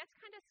the way, that's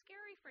kind of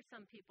scary for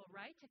some people,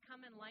 right? To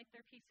come and light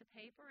their piece of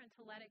paper and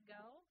to let it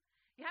go.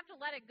 You have to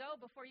let it go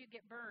before you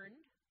get burned,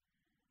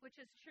 which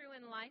is true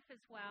in life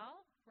as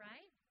well,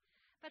 right?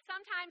 But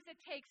sometimes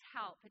it takes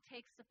help. It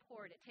takes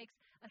support. It takes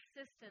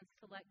assistance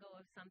to let go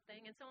of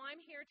something. And so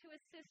I'm here to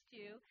assist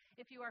you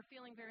if you are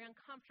feeling very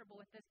uncomfortable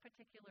with this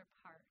particular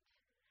part.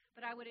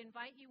 But I would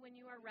invite you when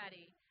you are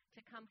ready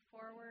to come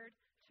forward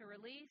to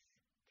release,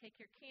 take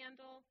your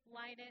candle,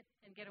 light it,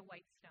 and get a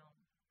white stone.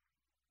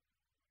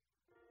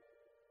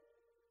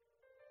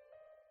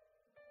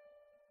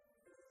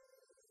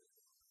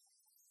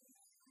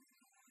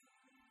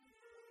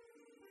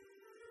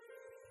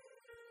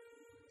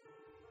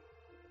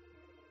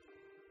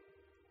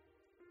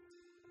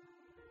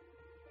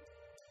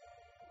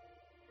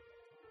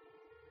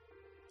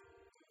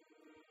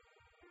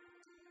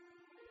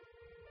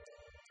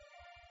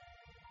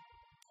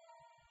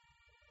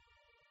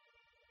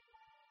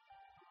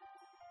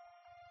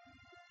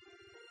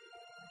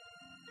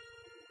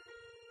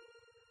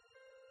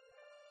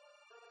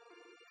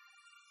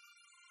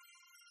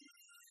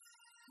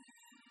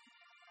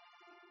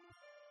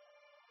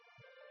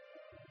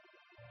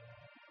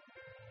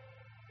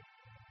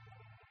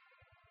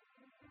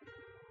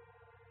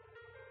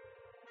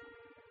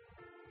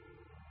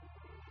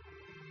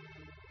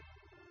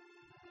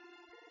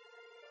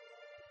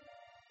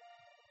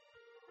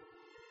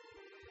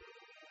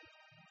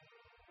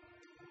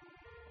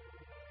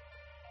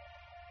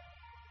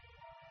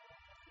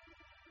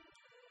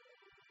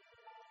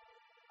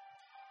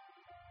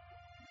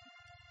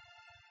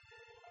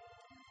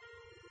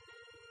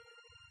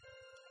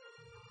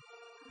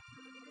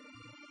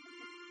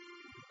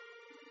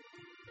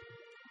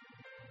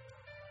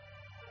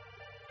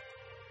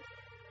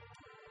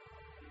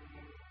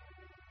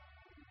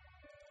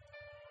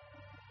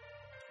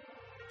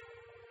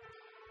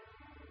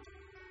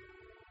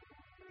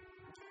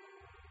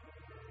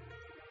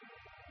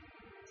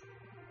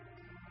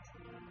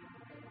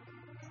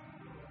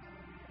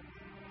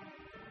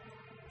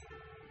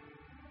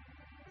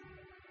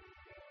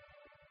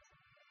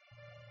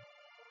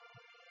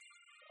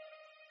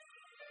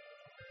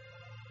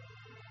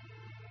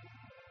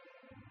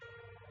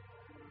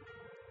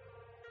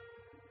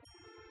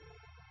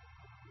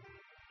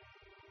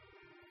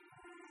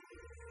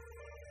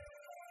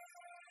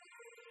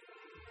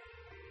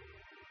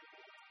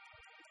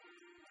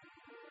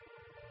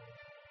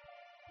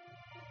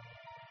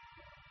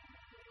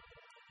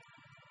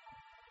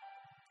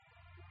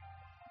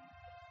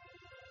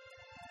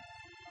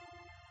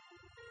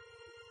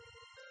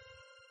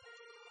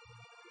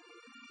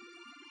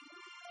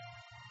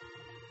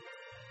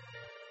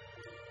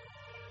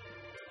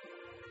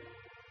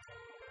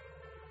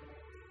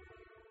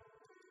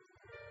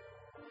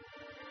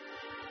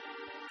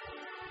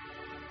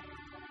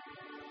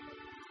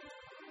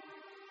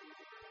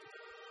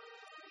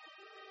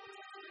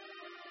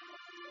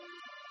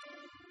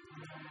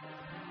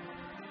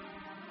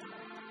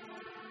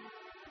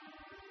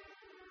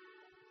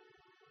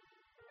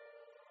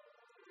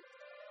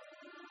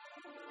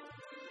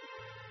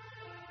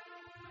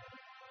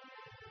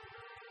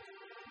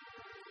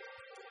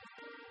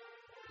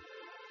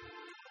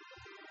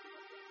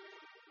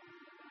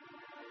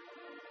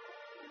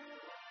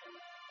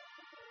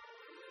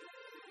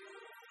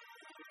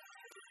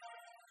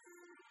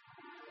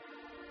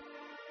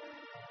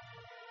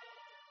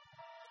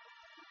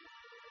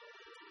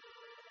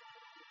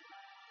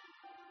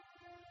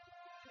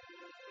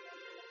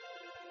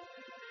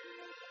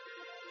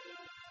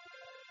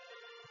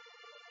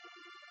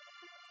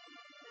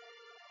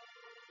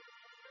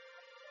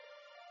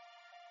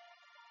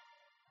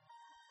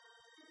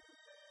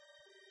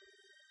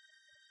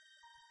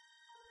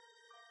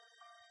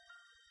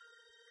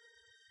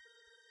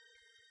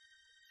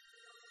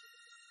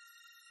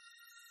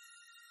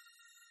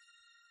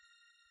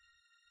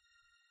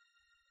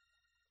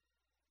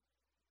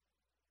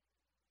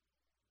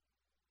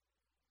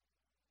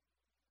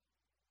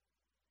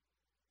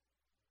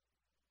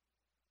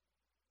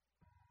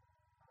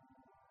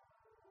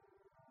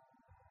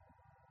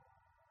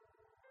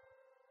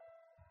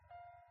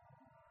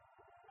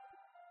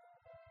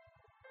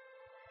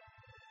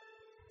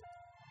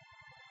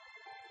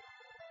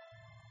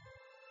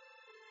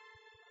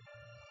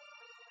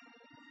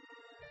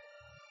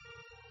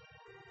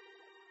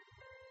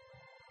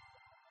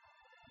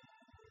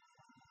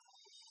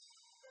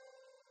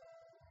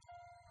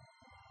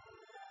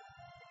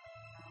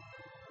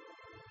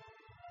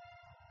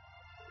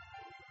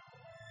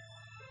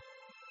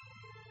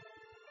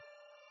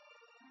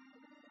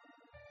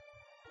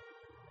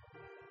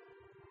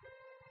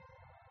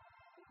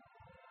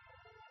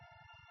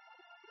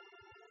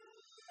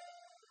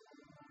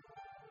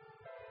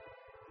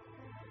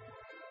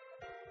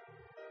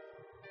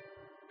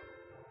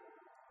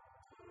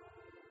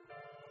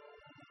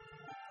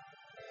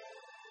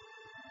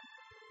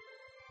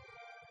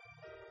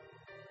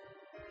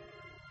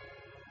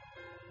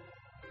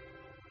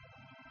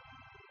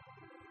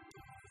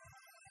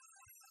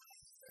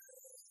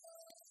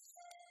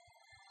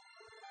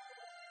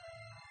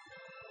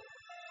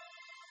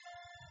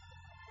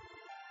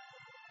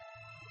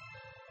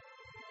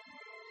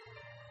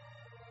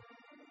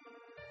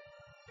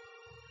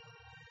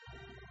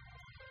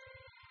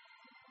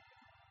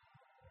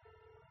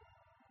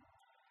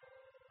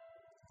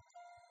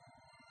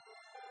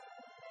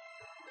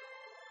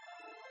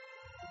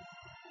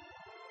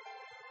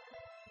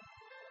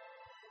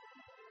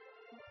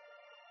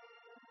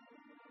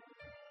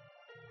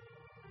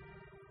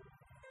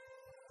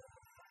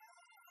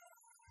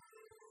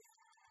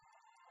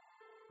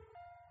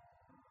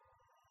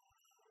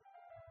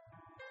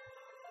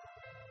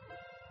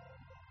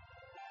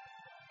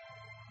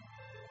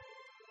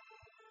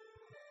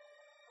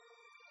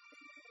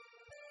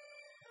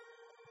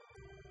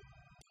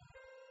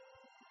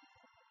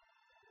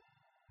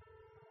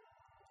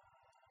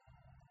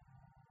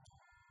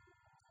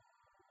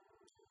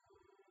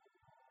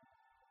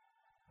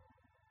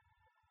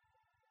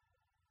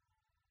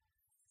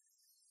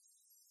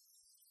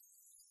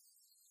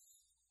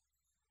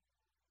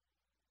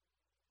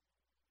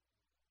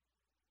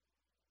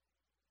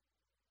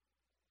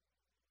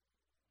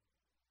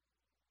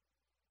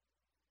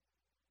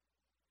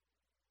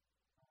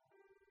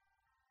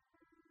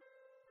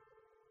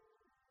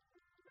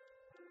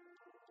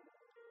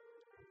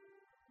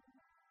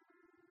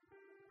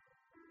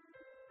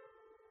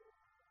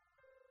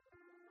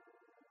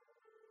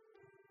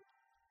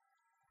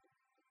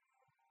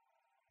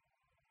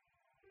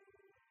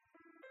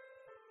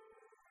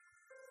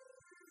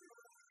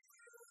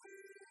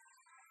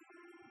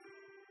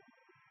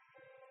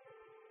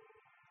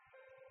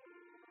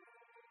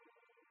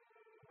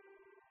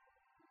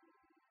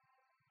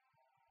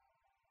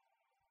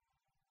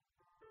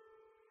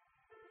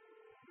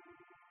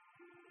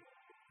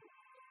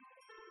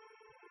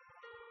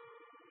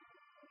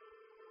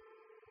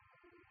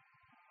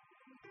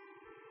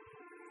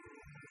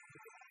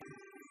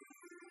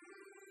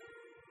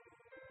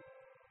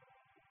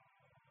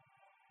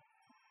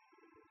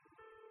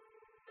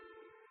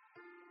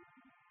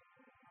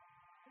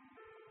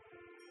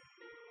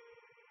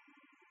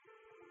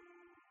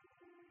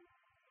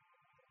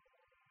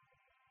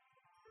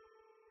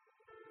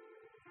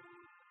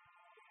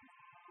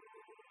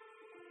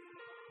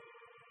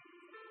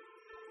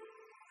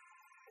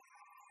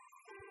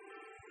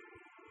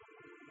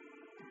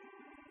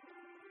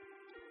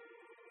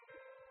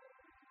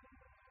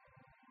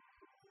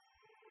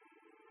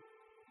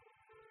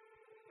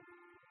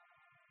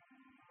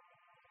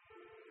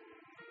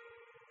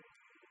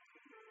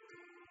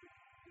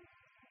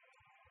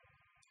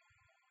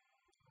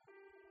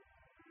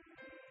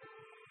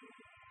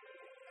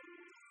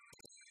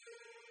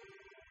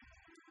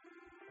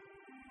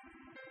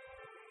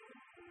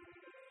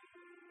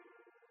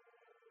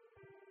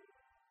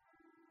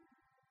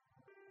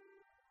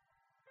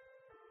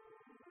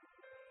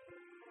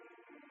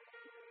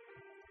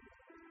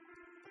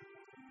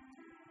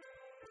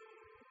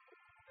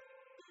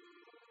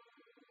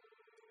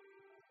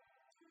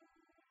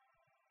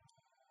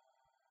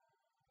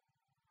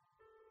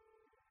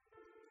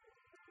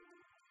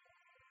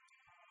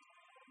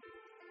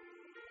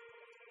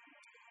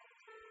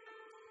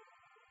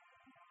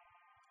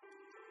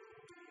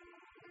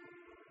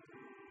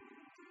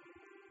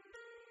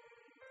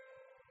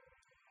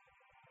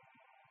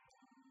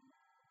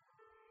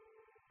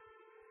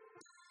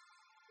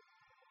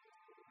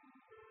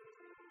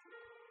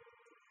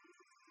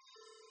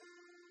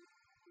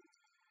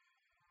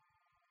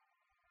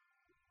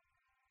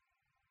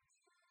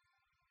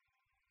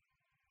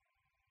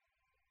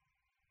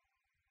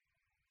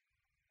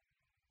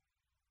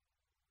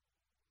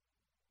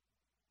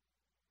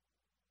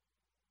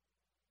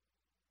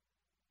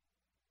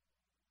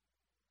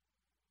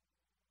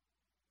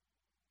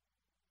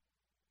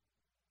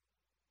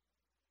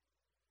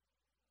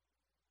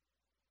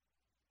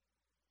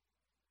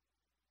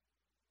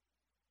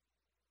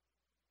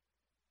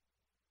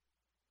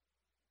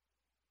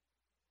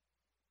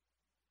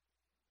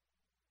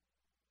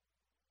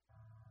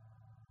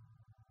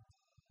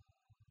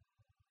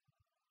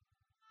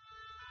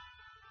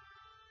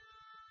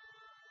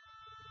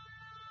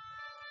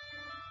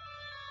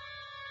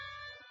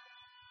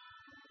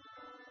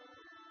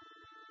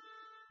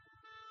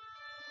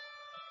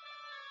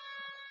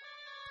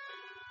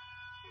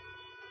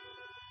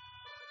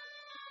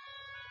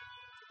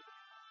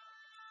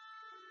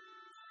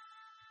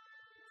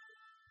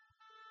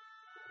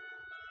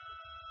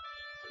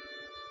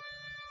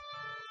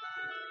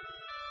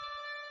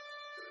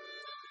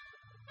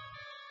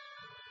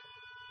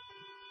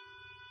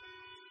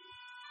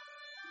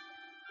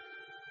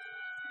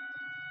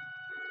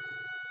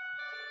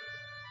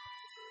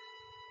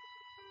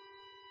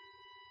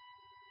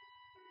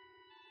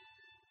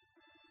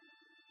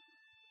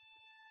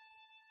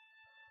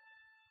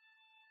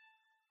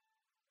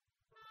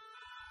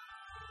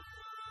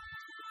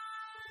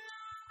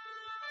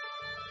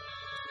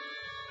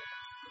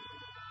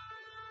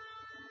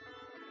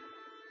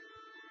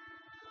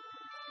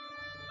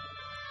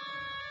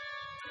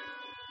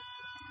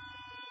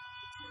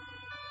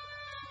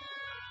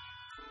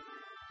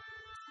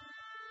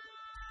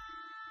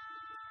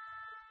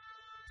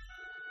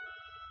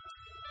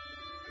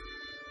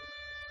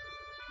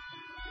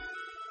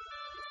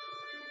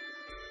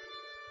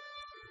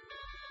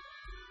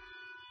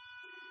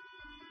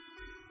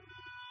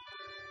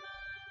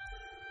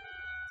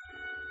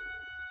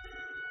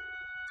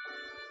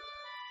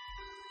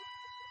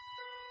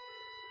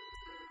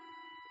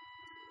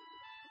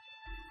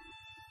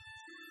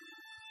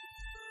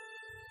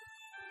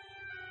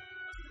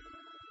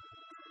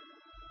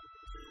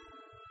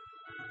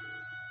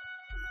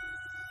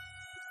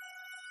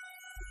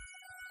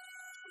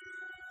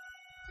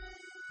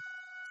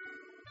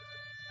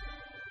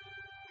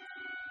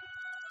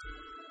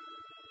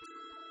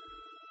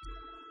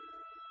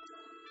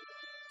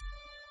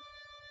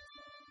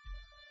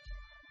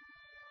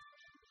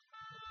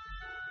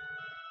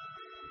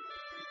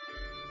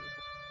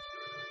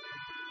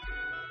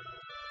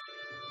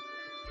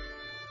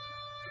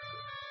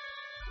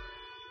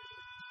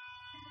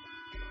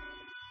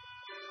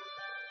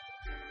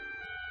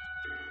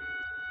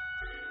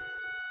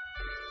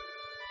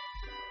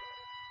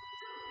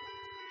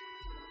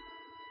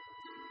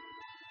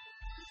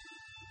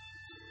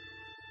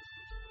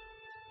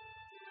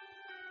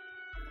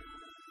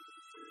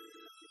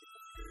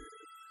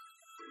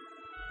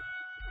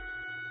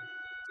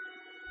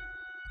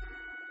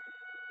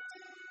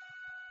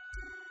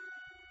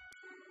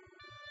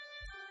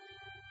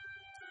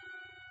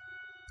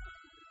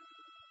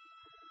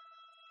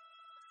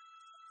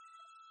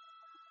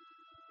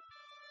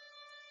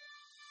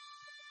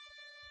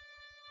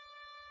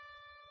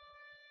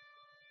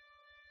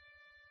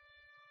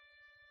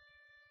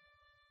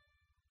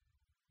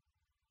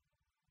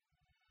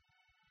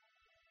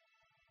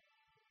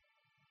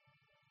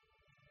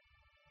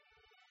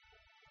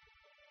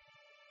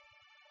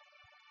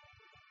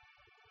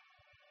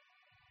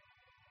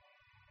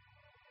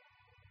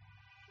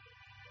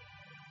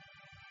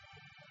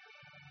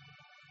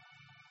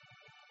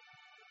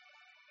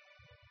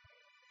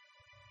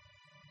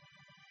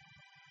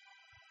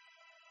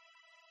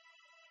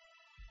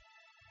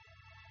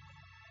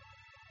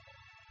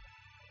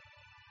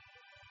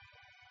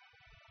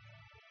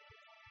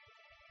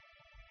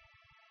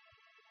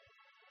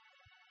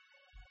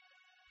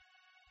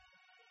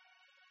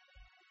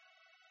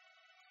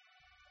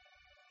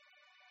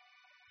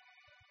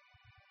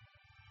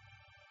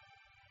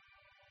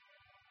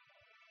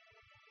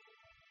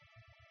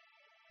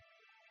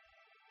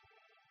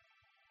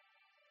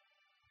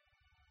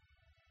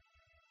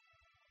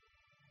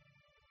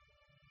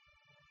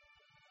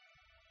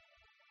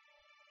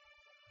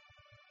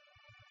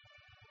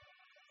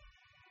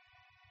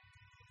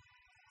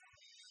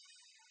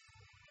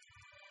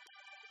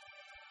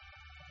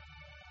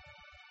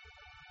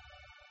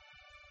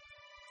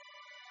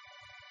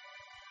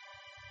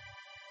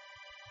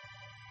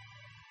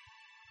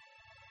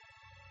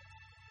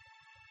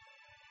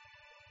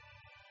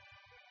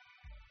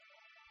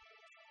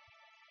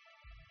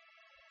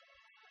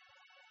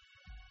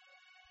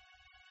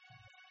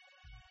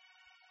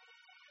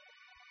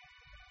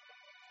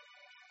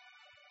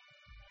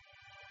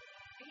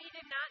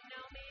 did not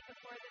know me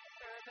before this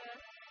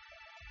service.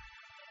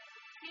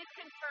 He's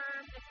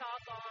confirmed it's all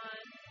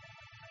gone.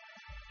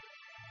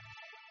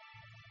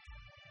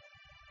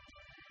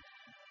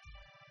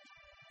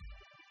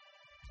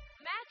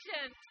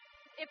 Imagine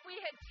if we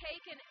had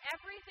taken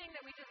everything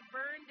that we just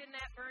burned in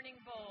that burning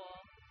bowl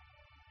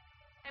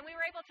and we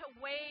were able to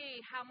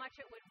weigh how much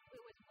it was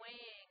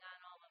weighing on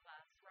all of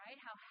us, right?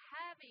 How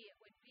heavy it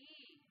would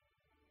be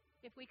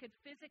if we could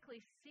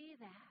physically see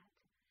that.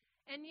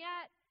 And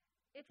yet,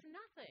 it's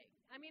nothing.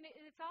 I mean,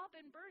 it's all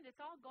been burned.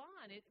 It's all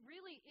gone. It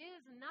really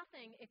is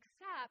nothing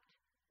except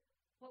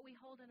what we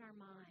hold in our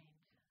mind.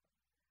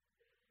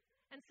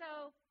 And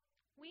so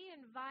we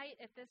invite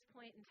at this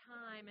point in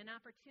time an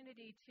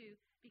opportunity to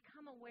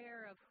become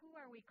aware of who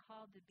are we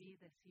called to be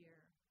this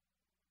year.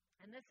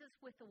 And this is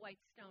with the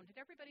white stone. Did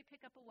everybody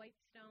pick up a white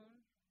stone?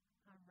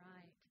 All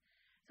right.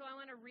 So I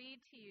want to read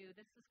to you.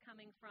 This is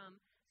coming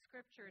from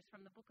scriptures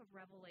from the book of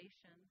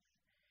Revelations.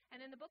 And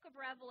in the book of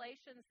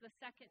Revelations, the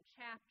 2nd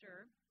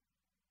chapter,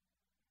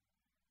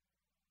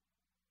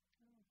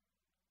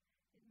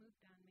 it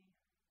moved on me.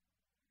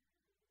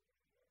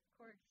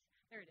 Of course,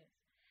 there it is.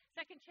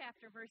 2nd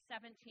chapter, verse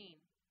 17.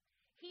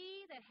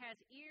 He that has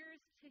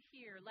ears to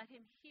hear, let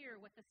him hear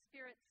what the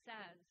Spirit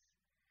says.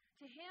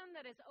 To him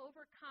that is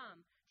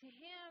overcome, to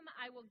him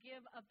I will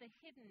give of the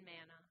hidden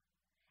manna.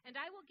 And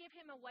I will give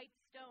him a white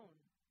stone.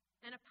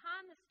 And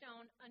upon the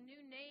stone a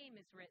new name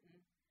is written,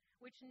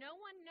 which no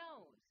one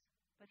knows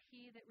but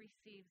he that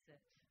receives it.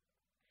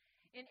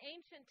 In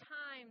ancient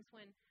times,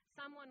 when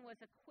someone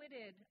was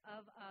acquitted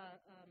of a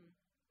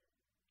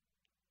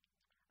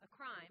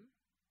crime,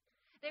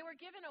 they were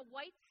given a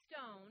white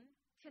stone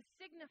to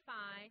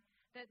signify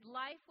that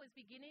life was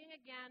beginning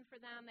again for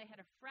them. They had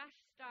a fresh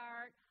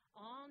start,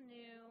 all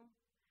new.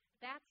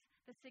 That's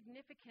the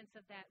significance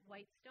of that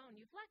white stone.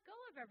 You've let go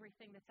of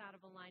everything that's out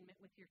of alignment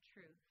with your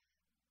truth.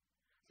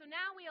 So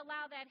now we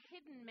allow that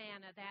hidden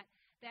manna,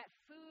 that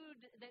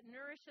food that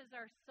nourishes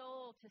our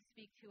soul to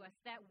speak to us,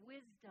 that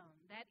wisdom,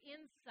 that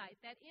insight,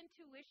 that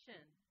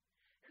intuition.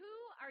 Who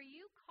are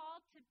you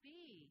called to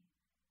be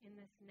in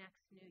this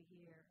next new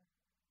year?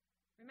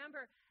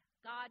 Remember,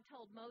 God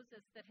told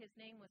Moses that his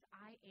name was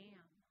I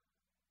Am.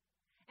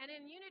 And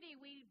in unity,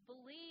 we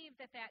believe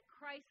that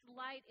Christ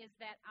light is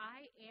that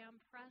I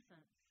Am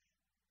presence.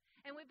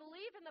 And we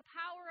believe in the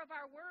power of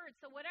our words.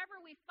 So whatever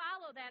we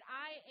follow that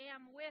I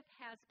am with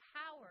has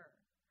power.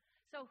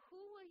 So who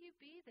will you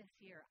be this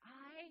year?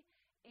 I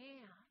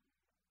am.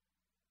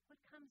 What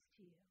comes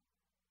to you?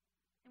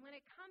 And when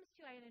it comes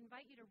to you, I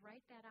invite you to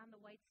write that on the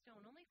white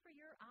stone, only for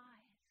your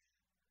eyes.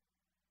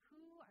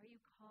 Who are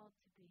you called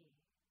to be?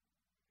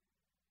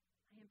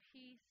 I am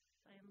peace.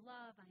 I am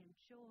love. I am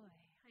joy.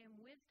 I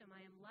am wisdom.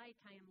 I am light.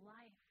 I am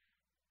life.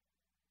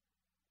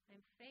 I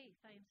am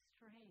faith. I am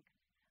strength.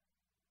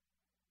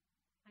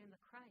 I am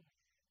the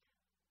Christ.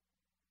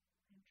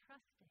 I am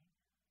trusting.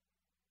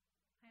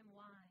 I am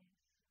wise.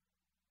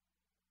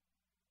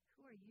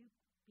 Who are you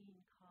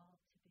being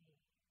called to be?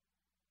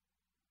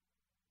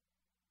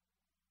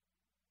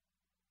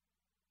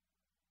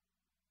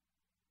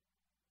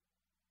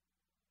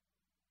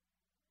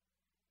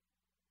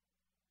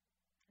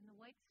 And the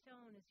white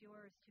stone is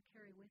yours to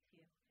carry with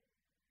you.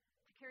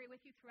 To carry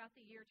with you throughout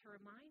the year, to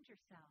remind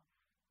yourself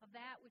of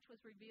that which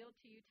was revealed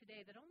to you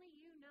today that only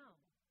you know.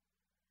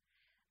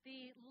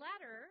 The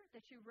letter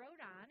that you wrote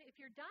on, if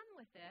you're done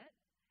with it,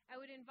 I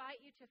would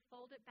invite you to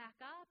fold it back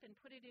up and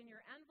put it in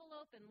your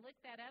envelope and lick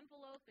that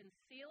envelope and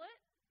seal it,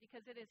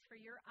 because it is for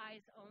your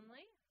eyes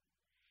only.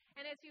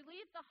 And as you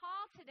leave the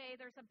hall today,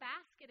 there's a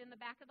basket in the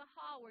back of the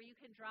hall where you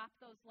can drop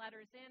those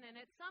letters in. And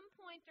at some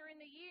point during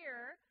the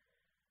year,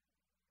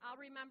 I'll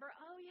remember,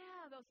 oh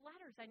yeah, those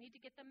letters, I need to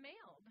get them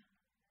mailed.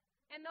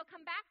 And they'll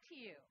come back to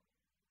you.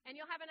 And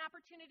you'll have an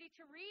opportunity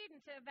to read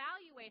and to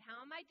evaluate, how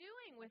am I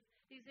doing with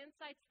these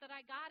insights that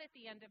I got at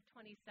the end of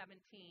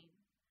 2017,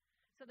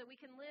 so that we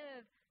can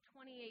live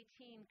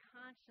 2018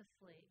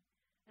 consciously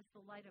as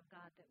the light of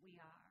God that we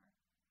are.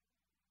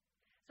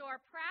 So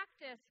our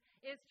practice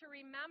is to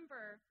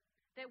remember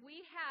that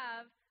we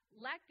have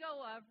let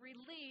go of,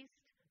 released,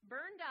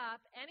 burned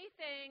up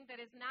anything that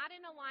is not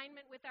in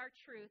alignment with our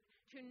truth,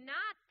 to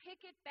not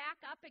pick it back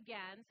up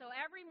again. So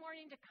every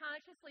morning to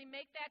consciously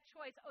make that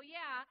choice, oh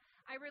yeah,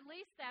 I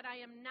released that,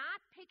 I am not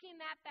picking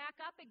that back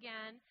up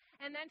again.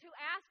 And then to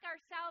ask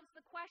ourselves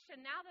the question,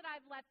 now that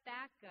I've let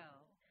that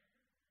go,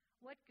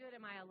 what good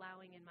am I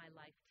allowing in my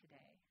life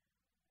today?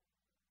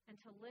 And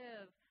to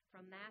live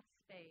from that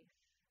space,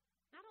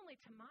 not only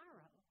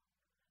tomorrow,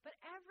 but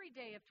every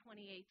day of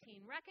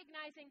 2018,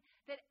 recognizing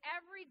that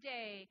every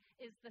day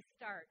is the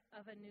start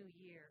of a new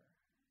year.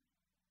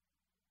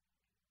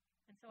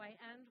 And so I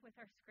end with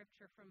our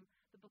scripture from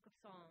the book of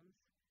Psalms.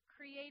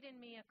 Create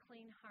in me a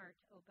clean heart,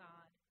 O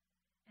God,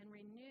 and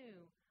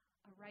renew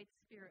a right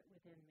spirit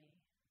within me.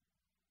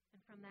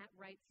 And from that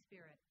right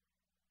spirit,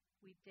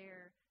 we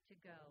dare to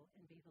go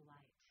and be the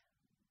light.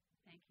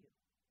 Thank you.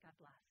 God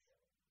bless.